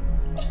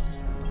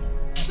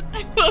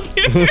 I love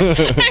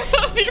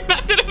your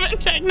method of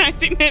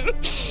antagonizing him.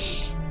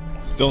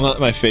 Still not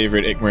my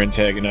favorite Ikmer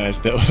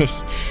antagonized. That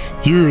was,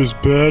 you're as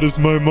bad as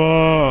my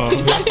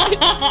mom.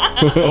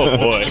 Oh,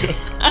 boy.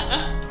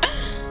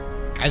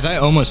 Guys, I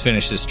almost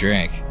finished this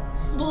drink.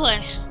 Boy.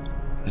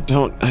 I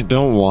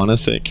don't want to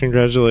say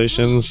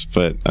congratulations,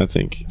 but I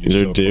think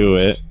they're so due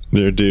close. it.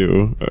 They're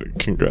due.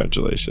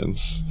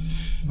 Congratulations.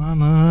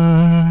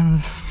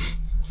 Mama,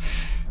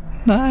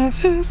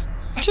 life has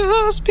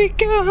just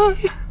begun.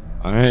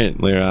 All right,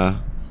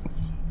 Lyra.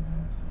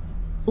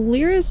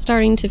 Lyra's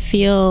starting to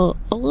feel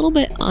a little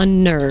bit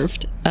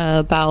unnerved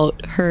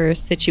about her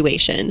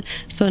situation.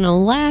 So in a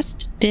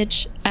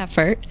last-ditch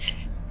effort,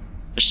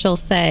 she'll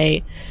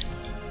say,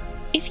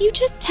 "If you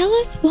just tell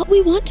us what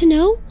we want to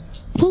know,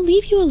 we'll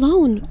leave you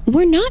alone.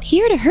 We're not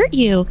here to hurt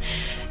you."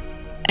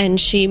 And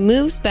she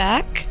moves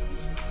back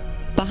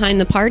behind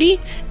the party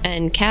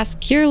and casts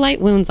Cure Light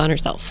Wounds on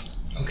herself.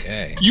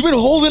 Okay. You've been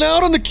holding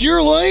out on the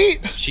cure light?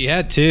 She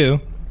had 2.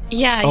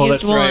 Yeah, I Oh,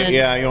 used that's one. right.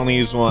 Yeah, you only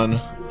used one.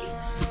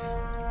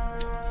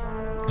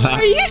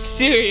 Are you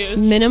serious?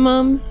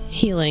 Minimum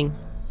healing.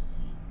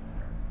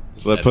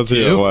 So that puts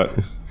you at what?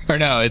 Or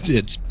no,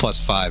 it's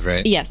plus 5,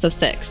 right? Yeah, so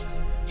 6.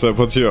 So that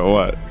puts you at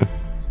what?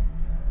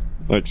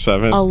 Like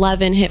 7?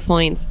 11 hit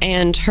points,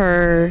 and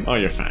her Oh,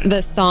 you're fine.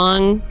 the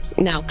song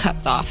now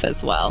cuts off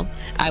as well.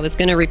 I was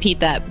going to repeat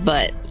that,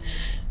 but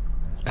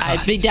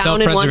I'd be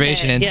down in one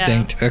Self-preservation hit. Yeah.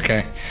 instinct.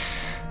 Okay.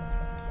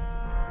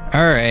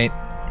 All right.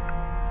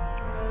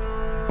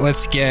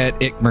 Let's get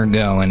Ikmer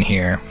going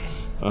here.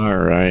 All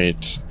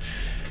right.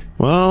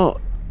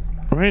 Well,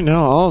 right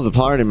now, all of the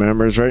party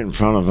members right in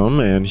front of him,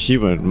 and he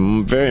would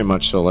very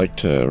much so like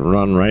to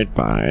run right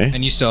by.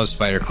 And you still have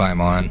spider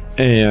climb on.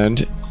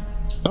 And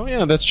oh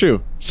yeah, that's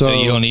true. So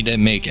you don't need to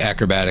make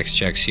acrobatics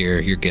checks here.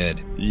 You're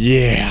good.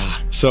 Yeah.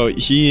 So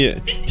he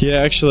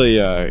actually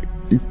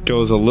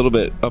goes a little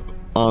bit up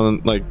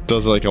on, like,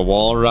 does like a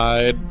wall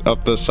ride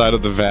up the side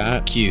of the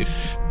vat, Cute.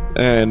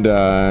 and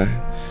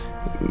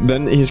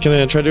then he's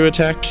gonna try to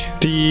attack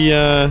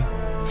the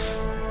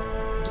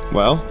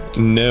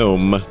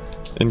gnome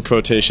in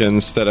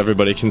quotations that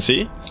everybody can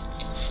see.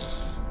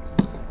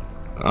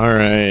 All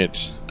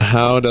right.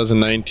 How does a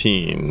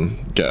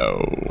 19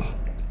 go?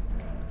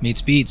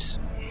 Meets beats.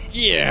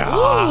 Yeah.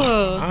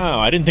 Ooh. Wow,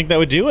 I didn't think that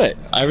would do it.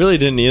 I really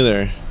didn't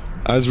either.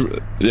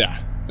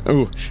 Yeah.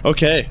 Ooh.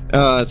 Okay.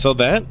 So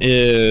that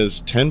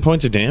is 10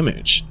 points of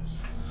damage.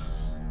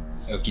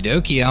 Okie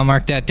dokie, I'll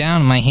mark that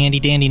down in my handy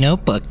dandy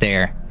notebook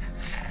there.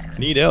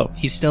 Neato.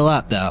 He's still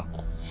up, though.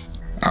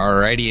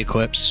 Alrighty,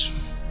 Eclipse.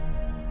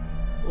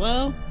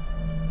 Well,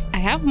 I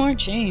have more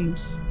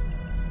chains.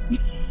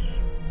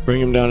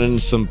 Bring him down in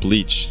some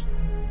bleach.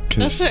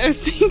 That's what I was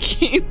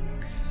thinking.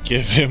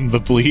 Give him the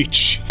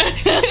bleach.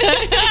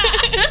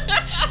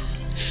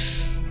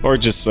 Or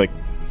just, like,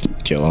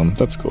 kill him.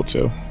 That's cool,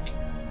 too.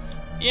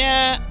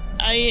 Yeah,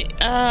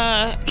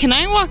 can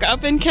I walk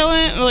up and kill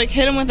him? Or, like,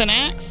 hit him with an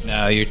axe?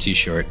 No, you're too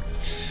short.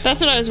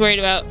 That's what I was worried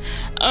about.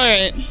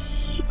 Alright.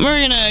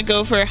 We're gonna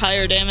go for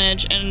higher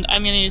damage, and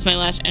I'm gonna use my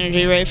last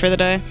energy ray for the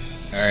day.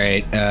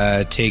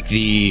 Alright, take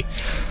the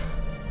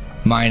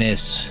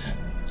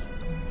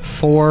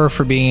 -4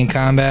 for being in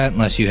combat,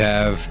 unless you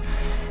have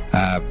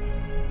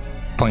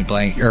point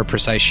blank or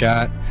precise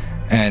shot,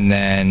 and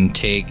then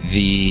take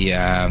the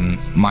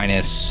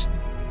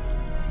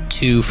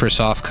 -2 for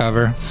soft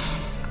cover.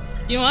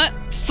 You know what?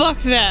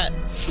 Fuck that.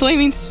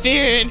 Flaming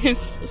sphere in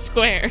his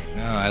square.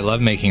 Oh, I love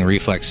making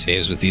reflex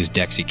saves with these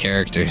Dexy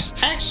characters.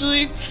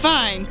 Actually,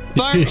 fine.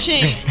 Barb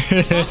chains.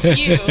 Fuck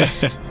you.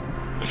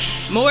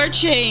 More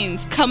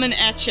chains coming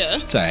at ya.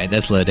 It's alright,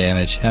 that's low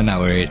damage. I'm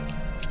not worried.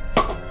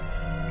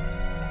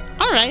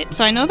 Alright,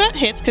 so I know that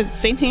hits because it's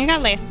the same thing I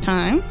got last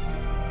time.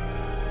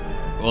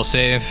 We'll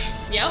save.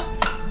 Yep.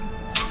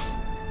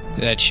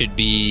 That should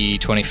be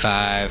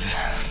 25.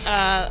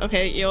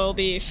 Okay, you'll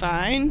be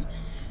fine.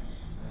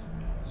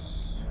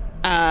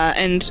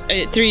 And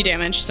 3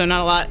 damage, so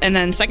not a lot. And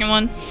then second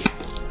one.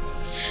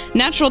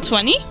 Natural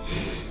 20.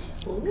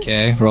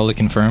 Okay, roll to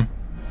confirm.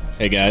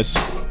 Hey, guys.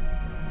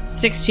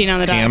 16 on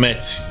the die. Damn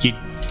it.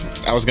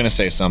 I was going to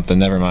say something.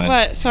 Never mind.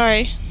 What?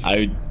 Sorry.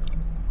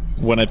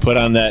 When I put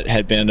on that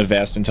headband of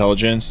vast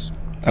intelligence,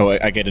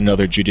 I get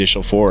another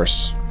judicial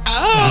force.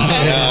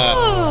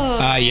 Oh,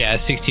 okay. Yeah,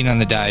 16 on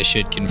the die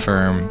should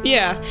confirm.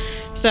 Yeah.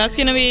 So that's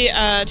going to be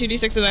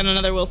 2d6 and then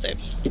another will save.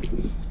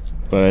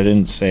 But I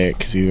didn't say it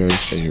because you already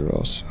said your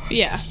rolls.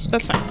 Yeah,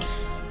 that's fine.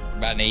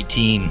 About an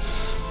 18.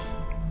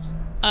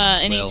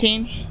 An Will.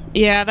 18?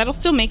 Yeah, that'll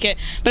still make it.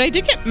 But I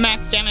did get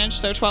max damage,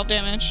 so 12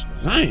 damage.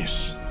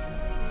 Nice.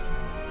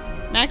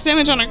 Max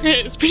damage on a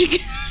crit is pretty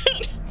good.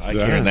 I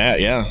hear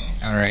that, yeah.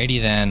 Alrighty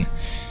then.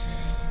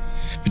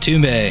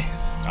 Matumbe.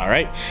 All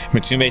right.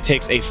 Matumbe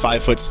takes a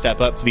 5-foot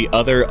step up to the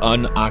other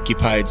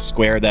unoccupied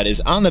square that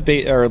is on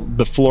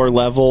the floor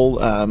level,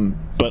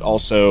 but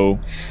also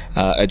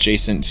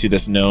adjacent to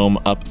this gnome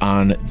up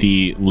on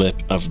the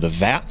lip of the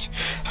vat.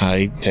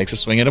 He takes a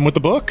swing at him with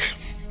the book.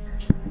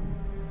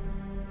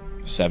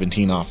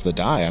 17 off the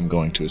die, I'm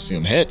going to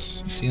assume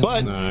hits.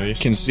 But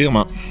Nice.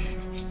 concealment.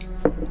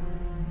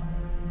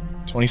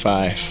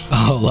 25.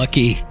 Oh,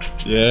 lucky.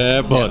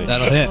 Yeah, buddy.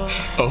 That'll hit.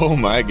 Oh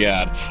my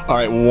god. All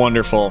right,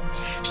 wonderful.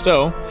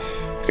 So,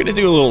 gonna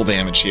do a little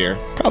damage here.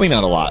 Probably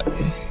not a lot.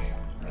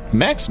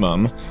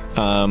 Maximum,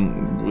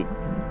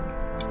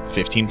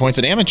 15 points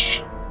of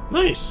damage.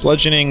 Nice.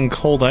 Bludgeoning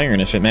cold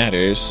iron if it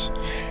matters.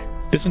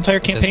 This entire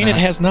campaign, it not.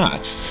 has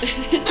not.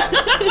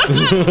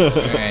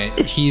 Alright,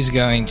 he's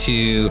going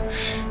to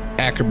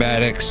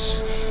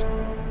acrobatics.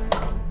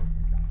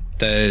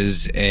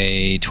 Does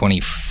a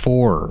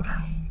 24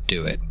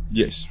 do it?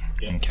 Yes.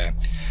 Okay.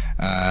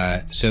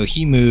 So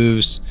he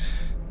moves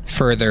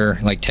further,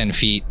 like 10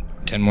 feet,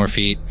 10 more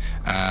feet.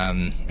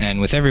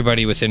 And with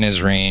everybody within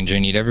his range, I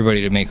need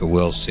everybody to make a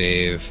will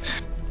save.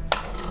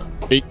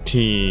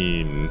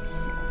 18.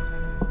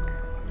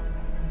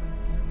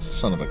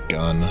 Son of a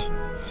gun.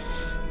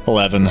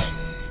 11.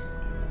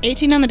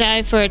 18 on the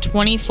die for a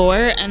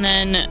 24, and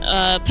then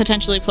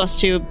potentially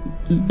 +2,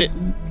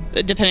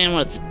 depending on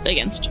what it's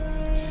against.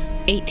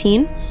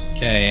 18.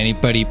 Okay,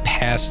 anybody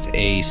past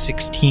a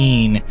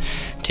 16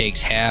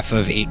 takes half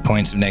of 8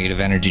 points of negative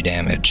energy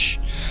damage.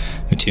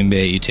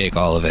 Matumbe, you take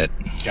all of it.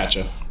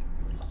 Gotcha.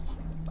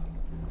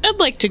 I'd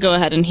like to go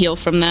ahead and heal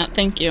from that,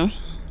 thank you.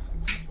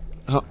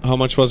 How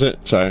much was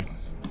it? Sorry.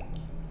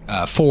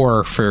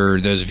 4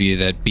 for those of you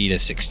that beat a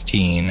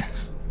 16.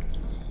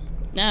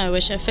 No, I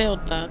wish I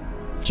failed that.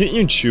 Can't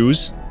you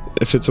choose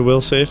if it's a will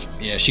save?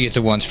 Yeah, she gets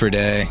it once per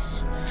day.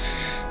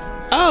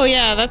 Oh,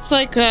 yeah, that's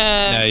like,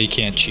 No, you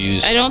can't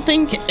choose. I don't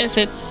think if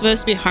it's supposed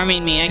to be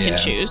harming me, I can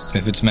choose.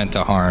 If it's meant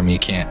to harm, you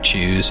can't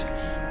choose.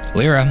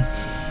 Lyra.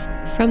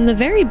 From the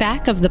very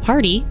back of the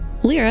party,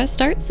 Lyra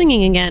starts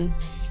singing again.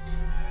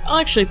 I'll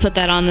actually put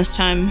that on this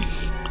time.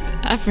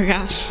 I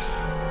forgot.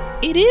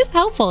 It is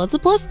helpful. It's a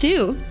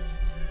 +2.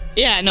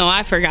 Yeah, no,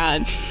 I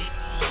forgot.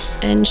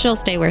 And she'll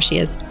stay where she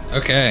is.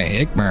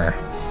 Okay, Ikmer.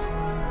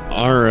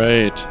 All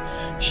right.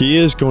 He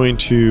is going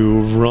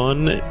to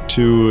run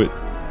to,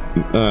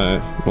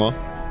 run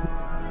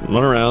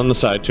around the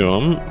side to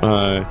him.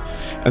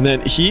 And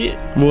then he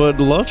would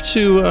love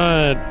to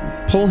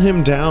pull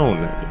him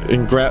down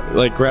and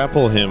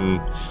grapple him.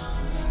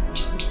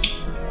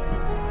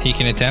 He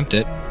can attempt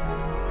it.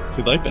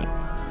 He'd like that.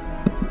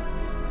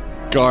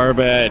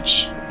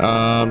 Garbage.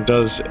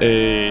 Does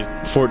a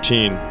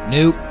 14.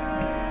 Nope.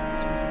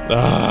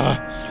 Ah,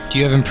 Do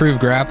you have improved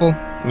grapple?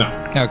 no.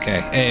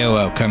 Okay,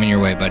 AOO, coming your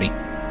way, buddy.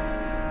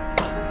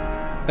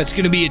 That's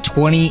going to be a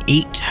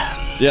 28.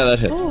 Yeah, that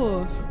hits.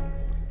 Ooh.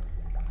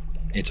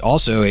 It's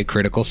also a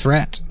critical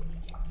threat.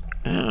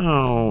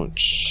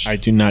 Ouch. I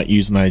do not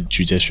use my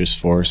judicious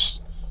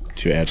force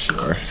to add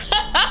 4.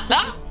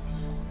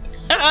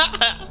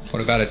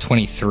 What about a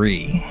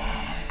 23?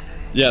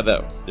 Yeah,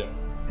 that. Yeah.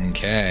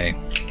 Okay.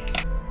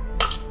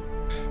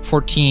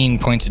 14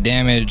 points of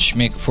damage.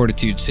 Make a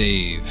fortitude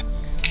save.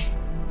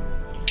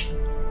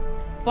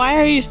 Why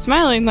are you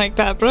smiling like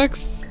that,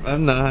 Brooks?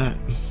 I'm not.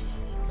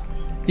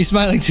 He's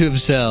smiling to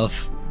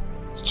himself.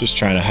 It's just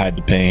trying to hide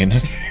the pain.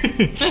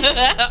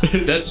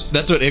 That's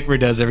what Ikmer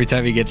does every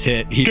time he gets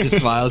hit. He just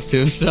smiles to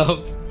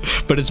himself,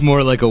 but it's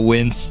more like a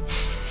wince.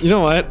 You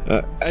know what?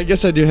 I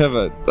guess I do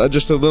have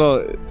just a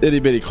little itty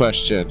bitty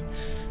question.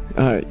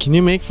 Can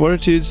you make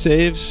fortitude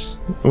saves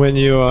when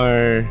you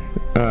are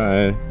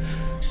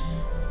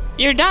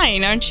You're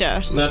dying, aren't you?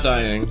 not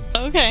dying?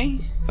 Okay.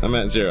 I'm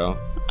at 0.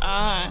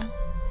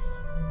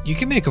 You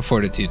can make a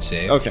fortitude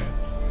save. Okay.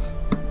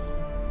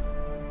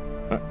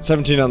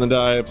 17 on the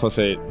die plus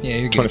 8. Yeah,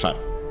 you're good. 25.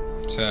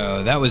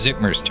 So that was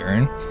Ikmer's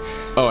turn.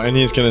 Oh, and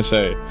he's gonna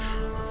say,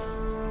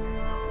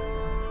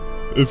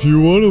 If you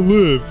want to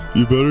live,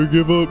 you better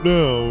give up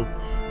now,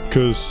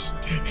 because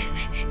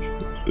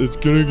it's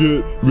gonna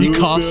get really He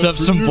coughs bad up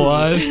for some you.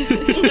 blood.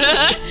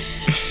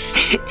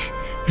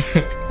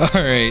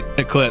 All right,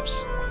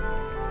 Eclipse.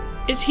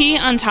 Is he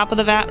on top of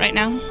the vat right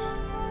now?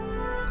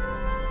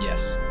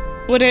 Yes.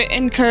 Would it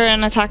incur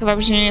an attack of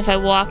opportunity if I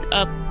walk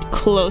up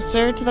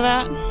closer to the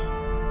vat?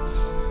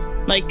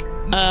 Like,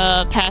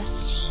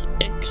 past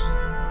Ick?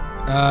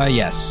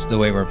 Yes, the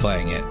way we're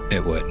playing it,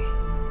 it would.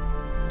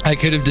 I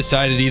could have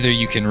decided either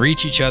you can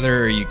reach each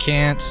other or you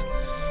can't.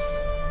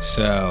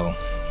 So,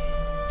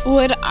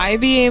 Would I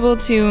be able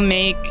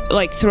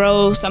to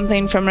throw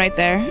something from right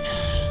there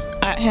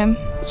at him?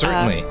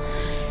 certainly.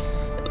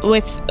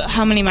 With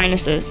how many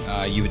minuses?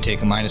 You would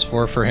take a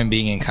 -4 for him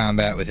being in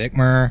combat with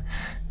Ikmer,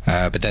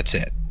 but that's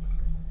it.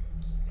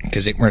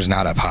 Because Ikmer's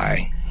not up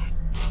high.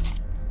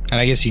 And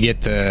I guess you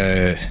get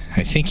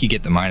I think you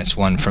get the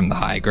 -1 from the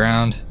high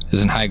ground.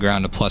 Isn't high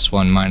ground a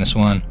 +1,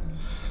 -1?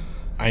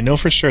 I know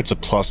for sure it's a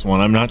 +1.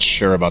 I'm not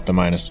sure about the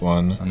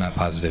 -1. I'm not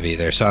positive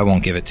either, so I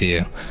won't give it to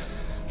you.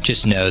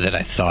 Just know that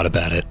I thought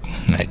about it,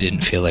 and I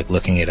didn't feel like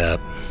looking it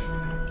up.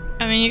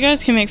 I mean, you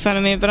guys can make fun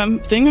of me, but I'm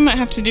thinking I might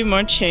have to do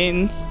more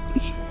chains.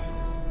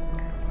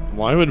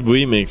 why would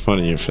we make fun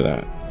of you for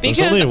that? Because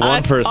There's only one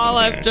that's person all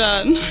here. I've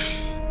done.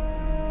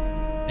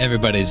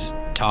 Everybody's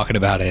talking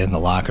about it in the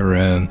locker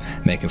room,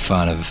 making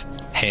fun of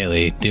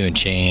Haley doing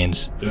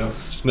chains.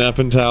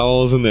 Snapping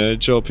towels in the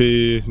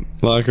HLP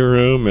locker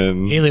room,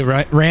 and Haley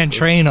ran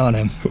train on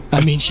him.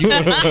 I mean, she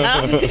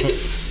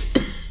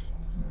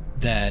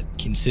that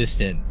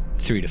consistent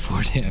 3 to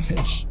 4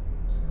 damage.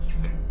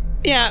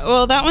 Yeah,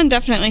 well, that one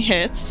definitely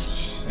hits.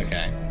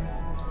 Okay.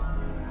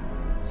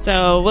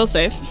 So we'll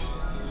save.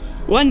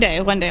 One day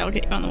I'll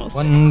get you on the will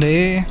save. One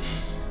day,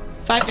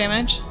 5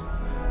 damage.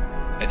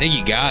 I think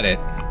you got it.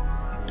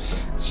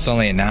 It's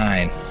only a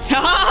 9.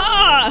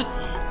 Ha!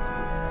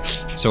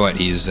 So what?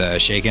 He's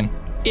shaken.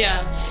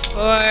 Yeah,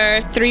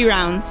 for 3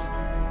 rounds.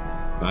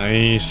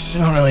 nice. I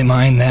don't really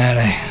mind that.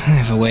 I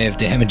have a way of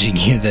damaging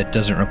you that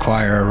doesn't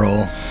require a roll.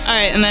 All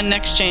right, and then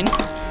next chain.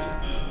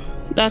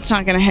 That's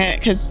not gonna hit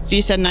because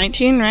you said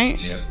 19, right?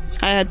 Yep.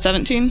 I had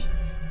 17.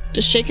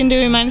 Does shaken do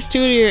a -2 to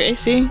your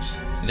AC?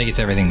 I think it's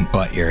everything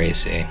but your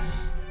AC.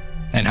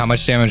 And how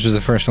much damage was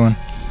the first one?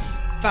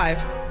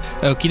 5.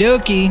 Okie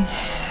dokie.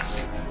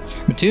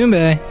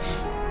 Matumbe.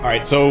 All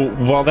right, so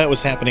while that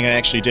was happening, I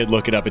actually did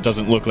look it up. It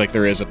doesn't look like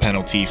there is a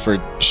penalty for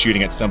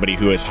shooting at somebody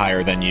who is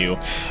higher than you.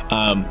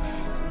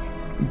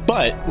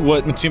 But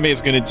what Matumbe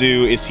is going to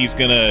do is he's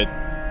going to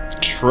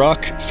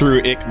truck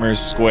through Ikmer's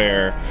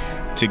square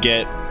to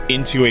get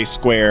into a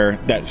square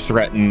that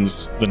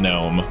threatens the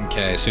gnome.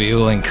 Okay, so he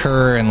will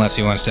incur unless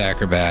he wants to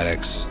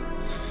acrobatics.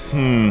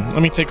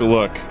 Let me take a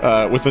look.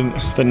 With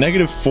the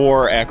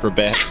 -4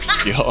 acrobatic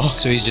skill.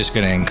 So he's just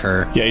going to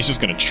incur. Yeah, he's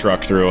just going to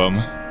truck through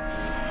him.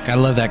 Gotta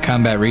love that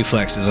combat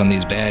reflexes on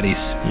these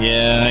baddies.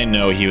 Yeah, I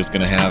know he was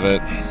going to have it.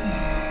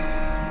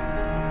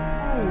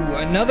 Ooh,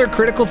 another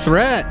critical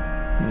threat.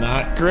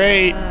 Not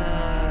great.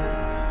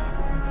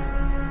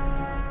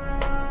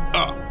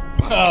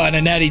 Oh, and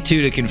a natty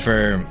 2 to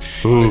confirm.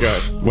 Ooh,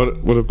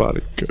 what a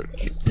body. Good.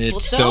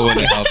 It still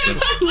wouldn't have helped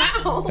him.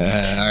 All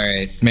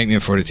right, make me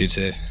a fortitude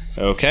save.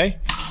 Okay.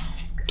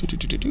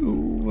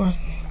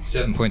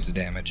 7 points of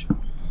damage.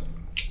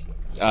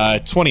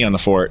 20 on the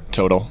fort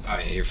total. Oh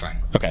yeah, you're fine.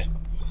 Okay.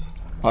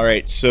 All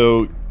right,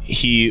 so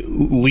he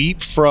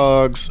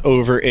leapfrogs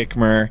over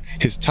Ikmer.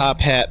 His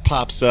top hat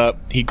pops up.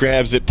 He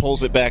grabs it,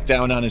 pulls it back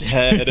down on his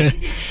head.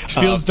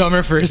 Feels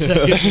dumber for a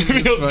second.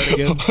 He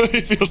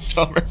feels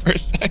dumber for a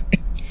second.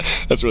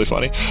 That's really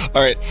funny.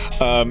 All right,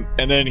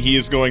 and then he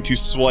is going to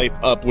swipe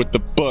up with the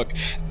book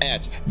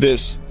at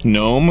this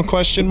gnome,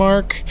 question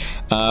mark.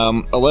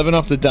 11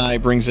 off the die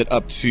brings it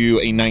up to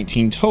a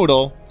 19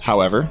 total.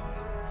 However,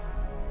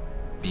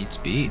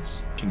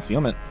 Beats.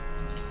 concealment.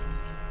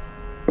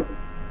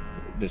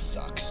 This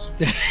sucks.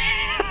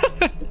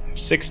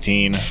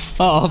 16.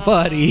 Oh,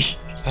 buddy.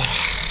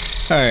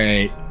 All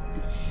right.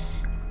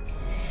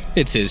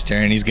 It's his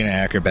turn. He's going to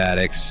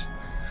acrobatics.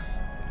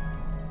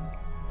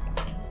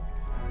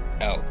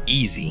 Oh,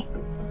 easy.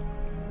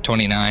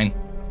 29.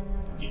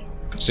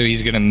 So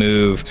he's going to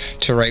move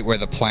to right where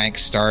the plank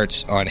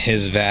starts on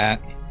his vat,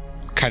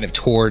 kind of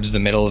towards the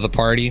middle of the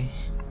party.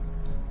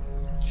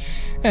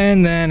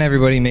 And then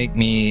everybody make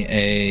me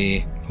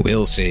a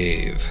will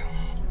save.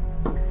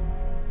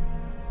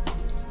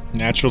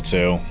 Natural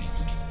 2.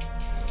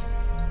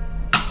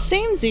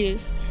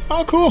 Samesies.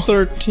 Oh, cool.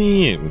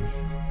 13.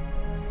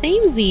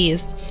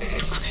 Samesies.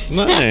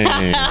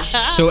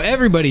 Nice. So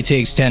everybody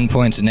takes 10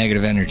 points of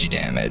negative energy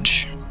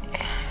damage.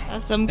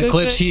 That's some good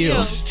Eclipse good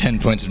heals 10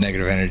 points of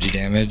negative energy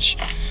damage.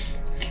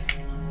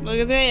 Look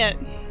at that.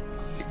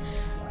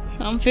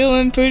 I'm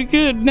feeling pretty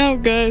good now,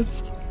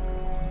 guys.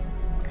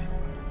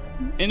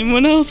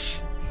 Anyone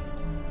else?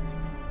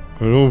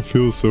 I don't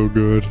feel so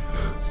good.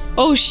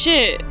 Oh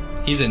shit.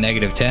 He's at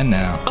negative 10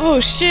 now. Oh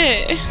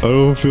shit. I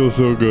don't feel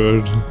so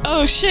good.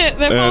 Oh shit.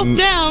 They're both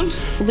down.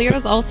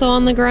 Lyra's also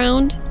on the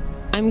ground.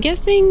 I'm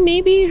guessing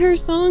maybe her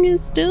song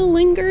is still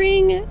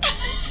lingering.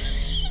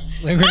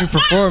 Lingering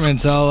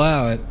performance, I'll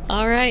allow it.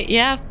 All right,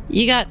 yeah.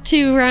 You got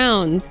 2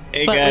 rounds,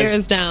 Hey, but guys.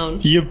 Lyra's down.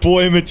 Your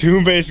boy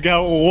Matumbe's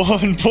got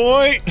 1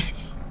 point.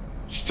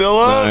 Still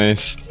up.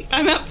 Nice.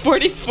 I'm at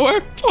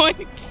 44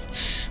 points.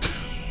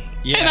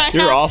 Yeah, And I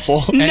You're have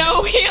awful.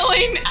 no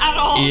healing at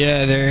all.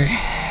 yeah,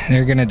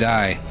 they're gonna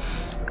die.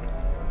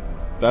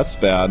 That's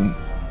bad.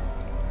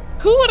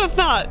 Who would have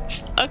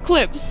thought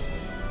Eclipse,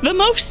 the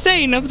most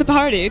sane of the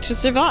party, to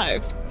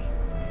survive?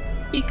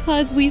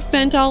 Because we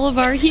spent all of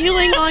our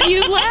healing on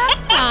you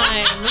last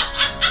time.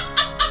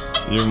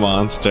 You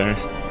monster.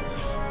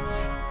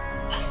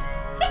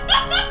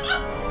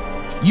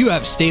 You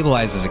have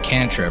stabilize as a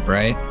cantrip,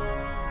 right?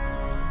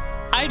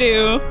 I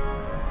do.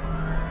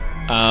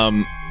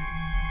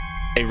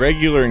 A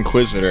regular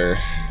Inquisitor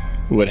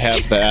would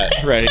have that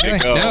ready to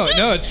go.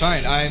 No, it's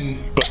fine.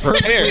 I'm But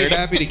perfectly prepared,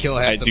 happy to kill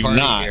half I the do party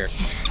not. here.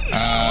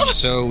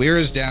 So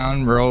Lyra's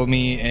down. Roll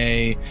me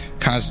a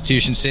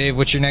Constitution save.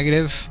 What's your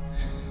negative?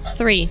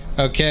 3.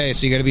 Okay,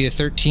 so you got to be a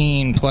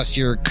 13 plus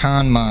your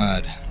con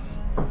mod.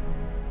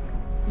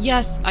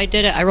 Yes, I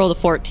did it. I rolled a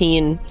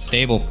 14.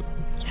 Stable.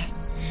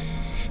 Yes.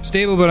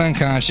 Stable but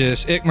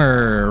unconscious.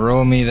 Ikmer,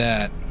 roll me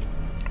that.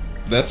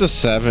 That's a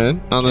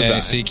 7 on the Okay, die.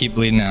 so you keep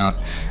bleeding out.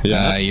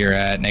 Yeah. You're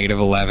at negative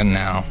 11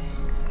 now.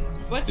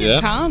 What's your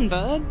Yeah. con,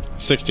 bud?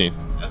 16.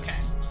 Okay.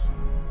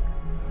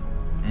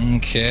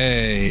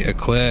 Okay,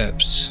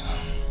 Eclipse.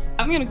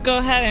 I'm gonna go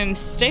ahead and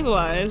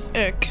stabilize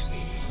Ick.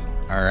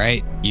 All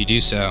right, you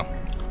do so.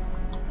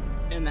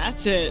 And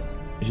that's it.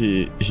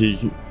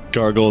 He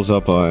gargles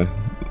up a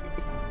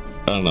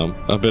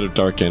bit of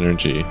dark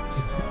energy.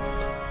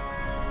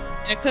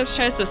 And Eclipse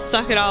tries to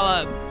suck it all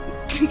up.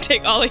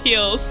 Take all the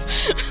heals.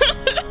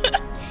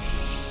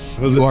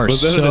 You are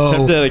Was that an so-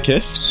 attempt at a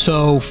kiss?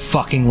 So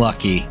fucking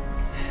lucky.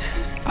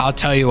 I'll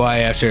tell you why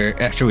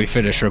after we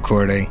finish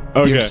recording.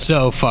 Okay. You're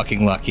so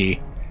fucking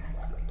lucky.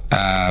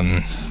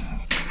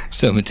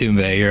 So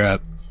Matumbe, you're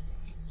up.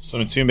 So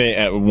Matumbe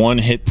at 1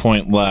 hit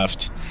point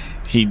left.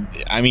 He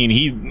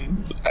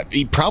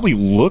probably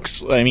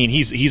looks. I mean,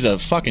 he's a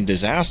fucking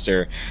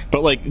disaster.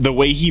 But like the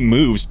way he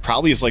moves,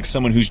 probably is like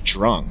someone who's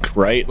drunk,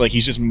 right? Like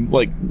he's just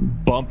like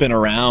bumping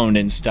around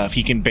and stuff.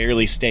 He can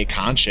barely stay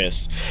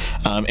conscious,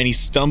 and he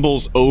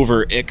stumbles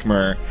over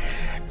Ikmer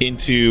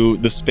into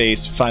the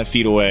space 5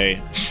 feet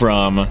away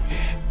from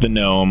the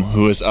gnome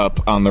who is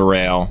up on the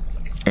rail,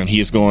 and he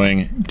is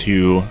going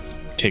to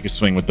take a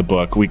swing with the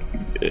book.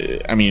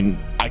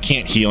 I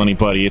can't heal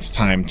anybody. It's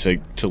time to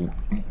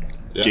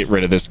get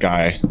rid of this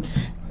guy.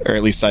 Or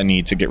at least I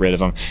need to get rid of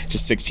him. It's a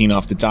 16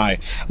 off the die.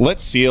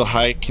 Let's see how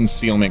high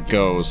concealment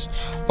goes.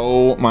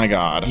 Oh my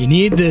god. You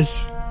need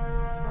this.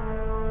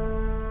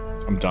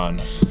 I'm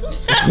done.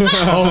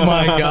 Oh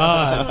my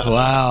god.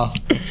 Wow.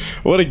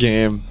 What a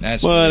game.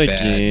 That's what really a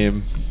bad.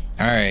 game.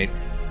 All right.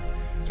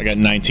 I got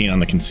 19 on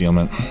the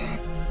concealment.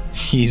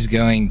 He's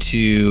going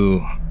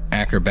to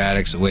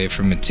acrobatics away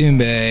from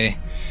Matumbe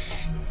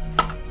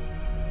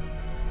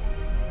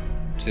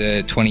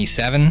to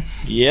 27.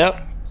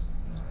 Yep.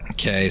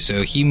 Okay,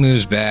 so he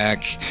moves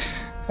back.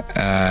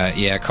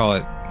 Call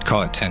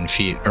it 10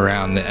 feet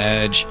around the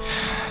edge.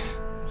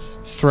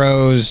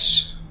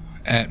 Throws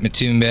at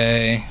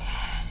Matumbe.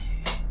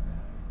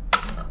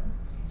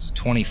 It's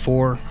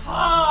 24.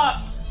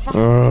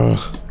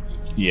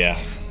 Yeah.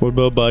 What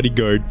about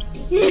bodyguard?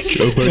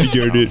 Oh,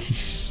 bodyguard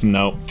it.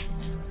 Nope.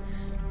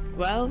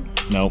 Well,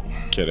 Nope.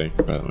 Kidding,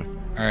 by the way.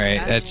 All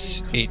right,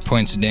 that's 8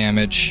 points of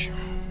damage.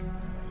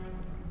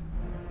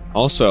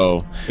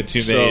 Also,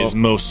 Matumbe so- is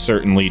most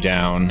certainly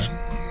down.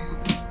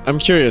 I'm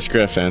curious,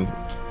 Griffin.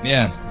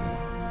 Yeah.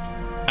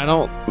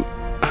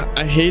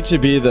 I hate to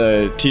be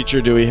the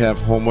teacher, do we have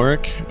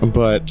homework?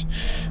 But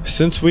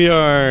since we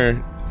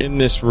are in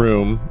this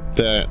room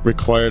that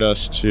required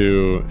us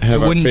to It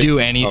have our wouldn't do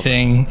faces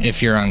anything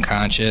if you're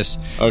unconscious.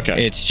 covered.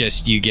 Okay. It's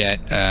just you get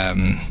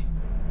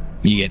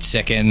you get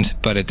sickened,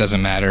 but it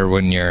doesn't matter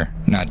when you're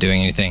not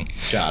doing anything.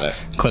 Got it.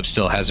 Clip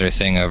still has her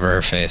thing over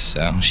her face,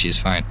 so she's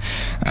fine.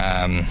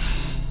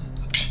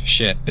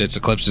 Shit, it's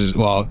Eclipse's.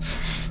 Well,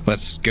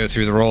 let's go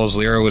through the rolls.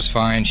 Lyra was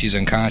fine. She's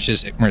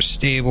unconscious. Ikmer's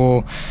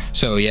stable.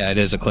 So, yeah, it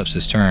is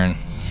Eclipse's turn.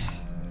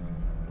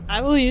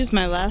 I will use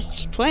my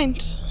last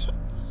point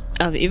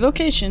of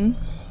evocation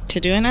to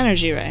do an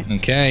energy ray.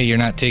 Okay, you're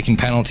not taking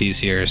penalties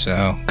here,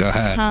 so go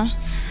ahead. Huh?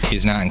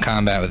 He's not in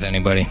combat with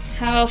anybody.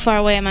 How far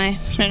away am I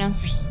right now?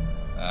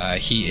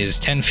 He is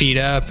 10 feet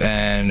up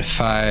and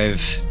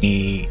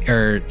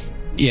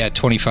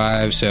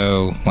 25,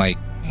 so like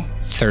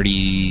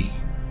 30.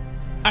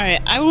 All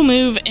right, I will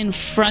move in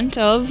front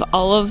of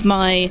all of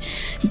my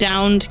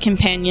downed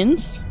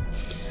companions.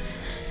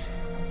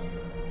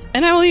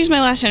 And I will use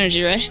my last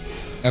energy ray.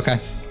 Okay.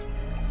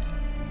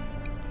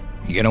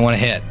 You're gonna want to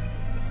hit.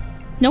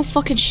 No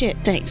fucking shit,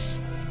 thanks.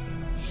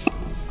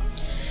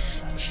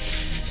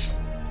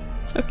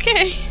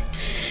 Okay.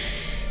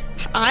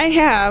 I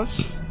have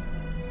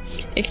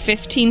a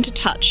 15 to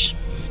touch.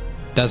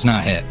 Does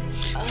not hit.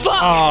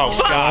 Fuck!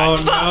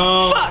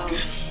 Fuck!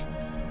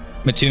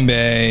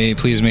 Matumbe,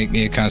 please make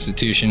me a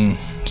Constitution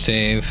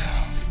save.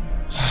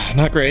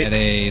 Not great.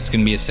 It's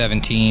gonna be a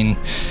 17.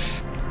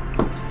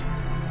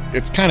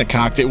 It's kind of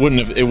cocked. It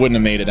wouldn't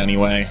have made it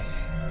anyway.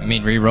 I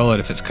mean, re-roll it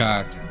if it's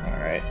cocked. All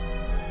right.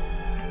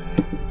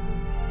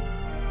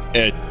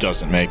 It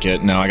doesn't make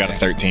it. No, I got a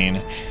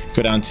 13.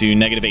 Go down to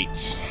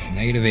 -8.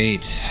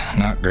 -8.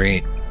 Not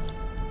great.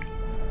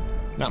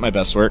 Not my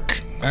best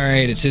work. All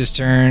right, it's his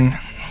turn.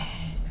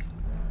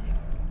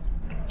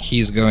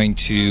 He's going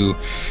to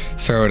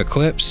throw at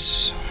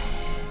Eclipse.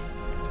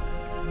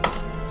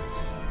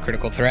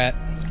 Critical threat.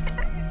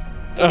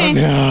 Oh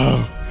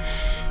no.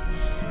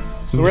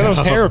 So where are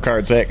those hero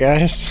cards at,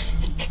 guys?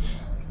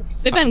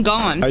 They've been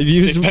gone. I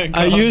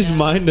used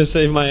mine to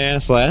save my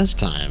ass last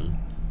time.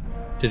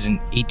 Does an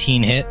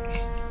 18 hit?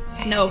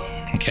 No.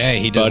 Okay,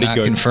 he does Buddy not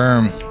good.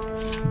 confirm.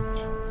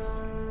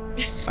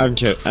 I'm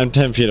kidding. I'm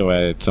 10 feet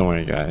away. Don't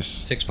worry, guys.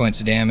 6 points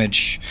of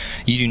damage.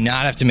 You do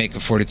not have to make a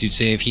fortitude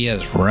save. He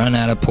has run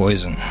out of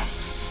poison.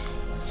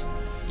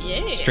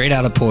 Yeah. Straight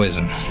out of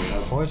poison.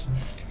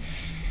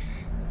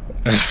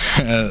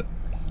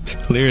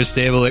 Lyra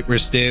stable, Ikmer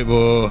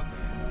stable.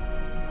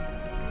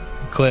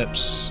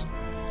 Eclipse.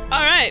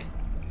 All right.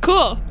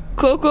 Cool.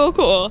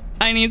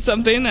 I need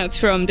something that's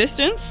from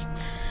distance.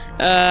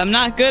 I'm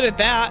not good at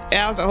that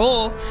as a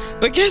whole,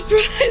 but guess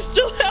what I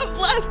still have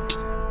left?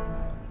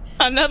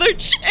 Another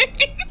chain.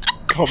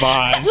 Come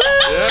on.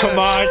 Come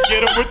on,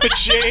 get him with the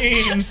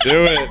chains.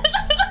 Do it.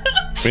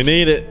 We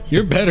need it.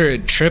 You're better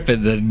at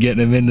tripping than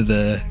getting him into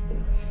the...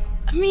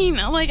 I mean,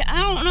 like, I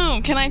don't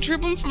know. Can I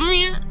trip him from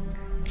here?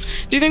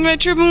 Do you think if I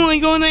trip him, will he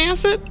go into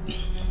acid?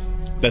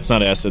 That's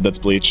not acid, that's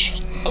bleach.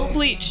 Oh,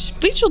 bleach.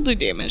 Bleach will do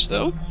damage,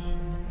 though.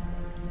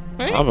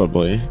 Right?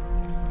 Probably.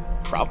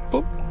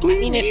 Probably. I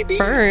mean, it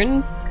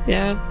burns.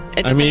 Yeah.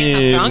 It I depending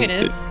on mean, how strong it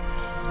is.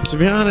 To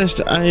be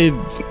honest,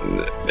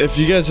 if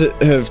you guys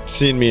have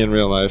seen me in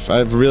real life, I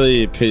have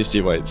really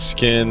pasty white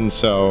skin,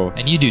 so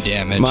And you do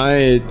damage.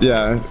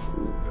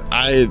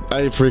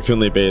 I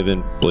frequently bathe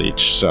in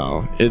bleach,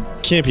 so it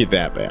can't be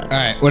that bad. All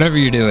right, whatever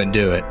you're doing,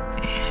 do it.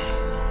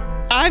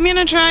 I'm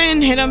gonna try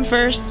and hit him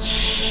first,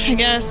 I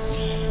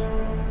guess.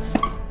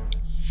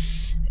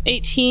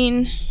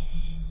 18.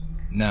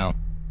 No.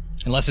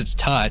 Unless it's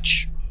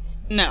touch.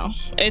 No.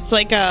 It's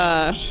like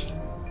a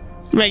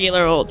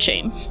regular old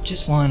chain.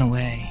 Just one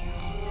away.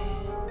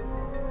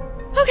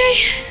 Okay.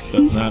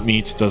 Does not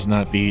meets, does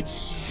not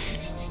beats.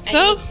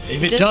 So,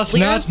 If it Does doth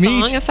Lyra's not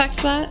meet... song affect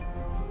that?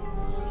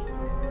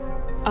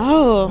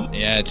 oh.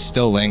 Yeah, it's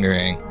still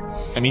lingering.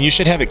 I mean, you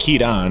should have it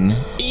keyed on.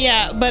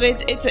 Yeah, but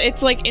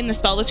it's like in the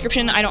spell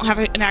description, I don't have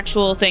an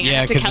actual thing. I Yeah,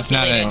 have to because it's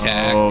not an calculate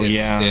attack. Oh,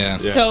 It's- yeah.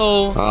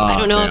 So, I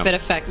don't know damn. if it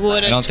affects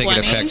would that. I don't a think it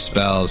 20? affects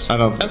spells. I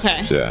don't.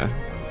 Okay. Yeah.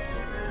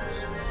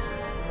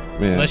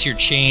 Man. Unless your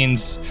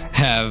chains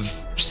have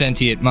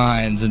sentient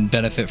minds and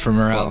benefit from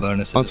morale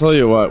bonuses. I'll tell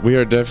you what, we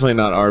are definitely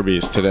not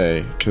Arby's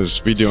today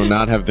because we do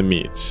not have the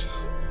meats.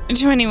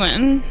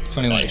 21.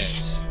 21 Nice.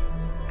 hits.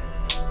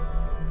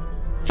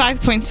 5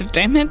 points of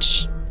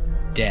damage.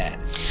 Dead.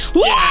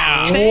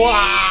 Wow!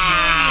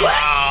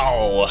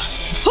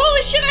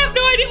 Holy shit, I have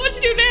no idea what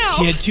to do now.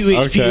 He had 2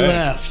 HP Okay.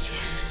 left.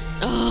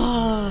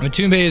 Oh.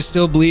 Matumbe is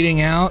still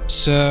bleeding out,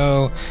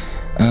 so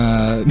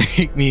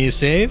make me a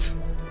save.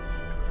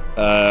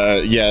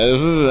 Yeah,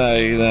 this is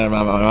I'm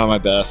on my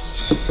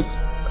best.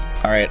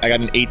 All right, I got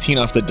an 18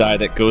 off the die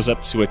that goes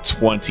up to a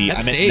 20. That I'm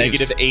at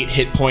saves. -8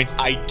 hit points.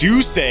 I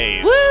do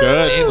save.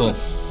 Good. Stable.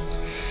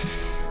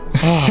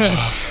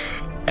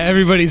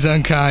 Everybody's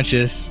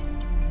unconscious.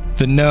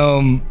 The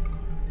gnome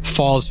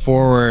falls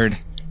forward,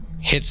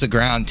 hits the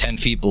ground 10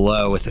 feet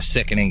below with a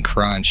sickening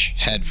crunch,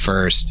 head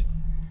first.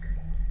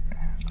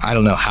 I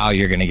don't know how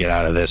you're going to get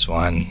out of this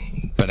one,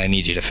 but I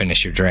need you to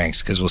finish your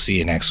drinks because we'll see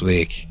you next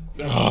week.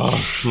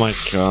 Oh my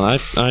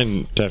god,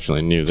 I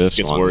definitely knew this This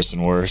gets one. worse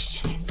and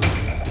worse.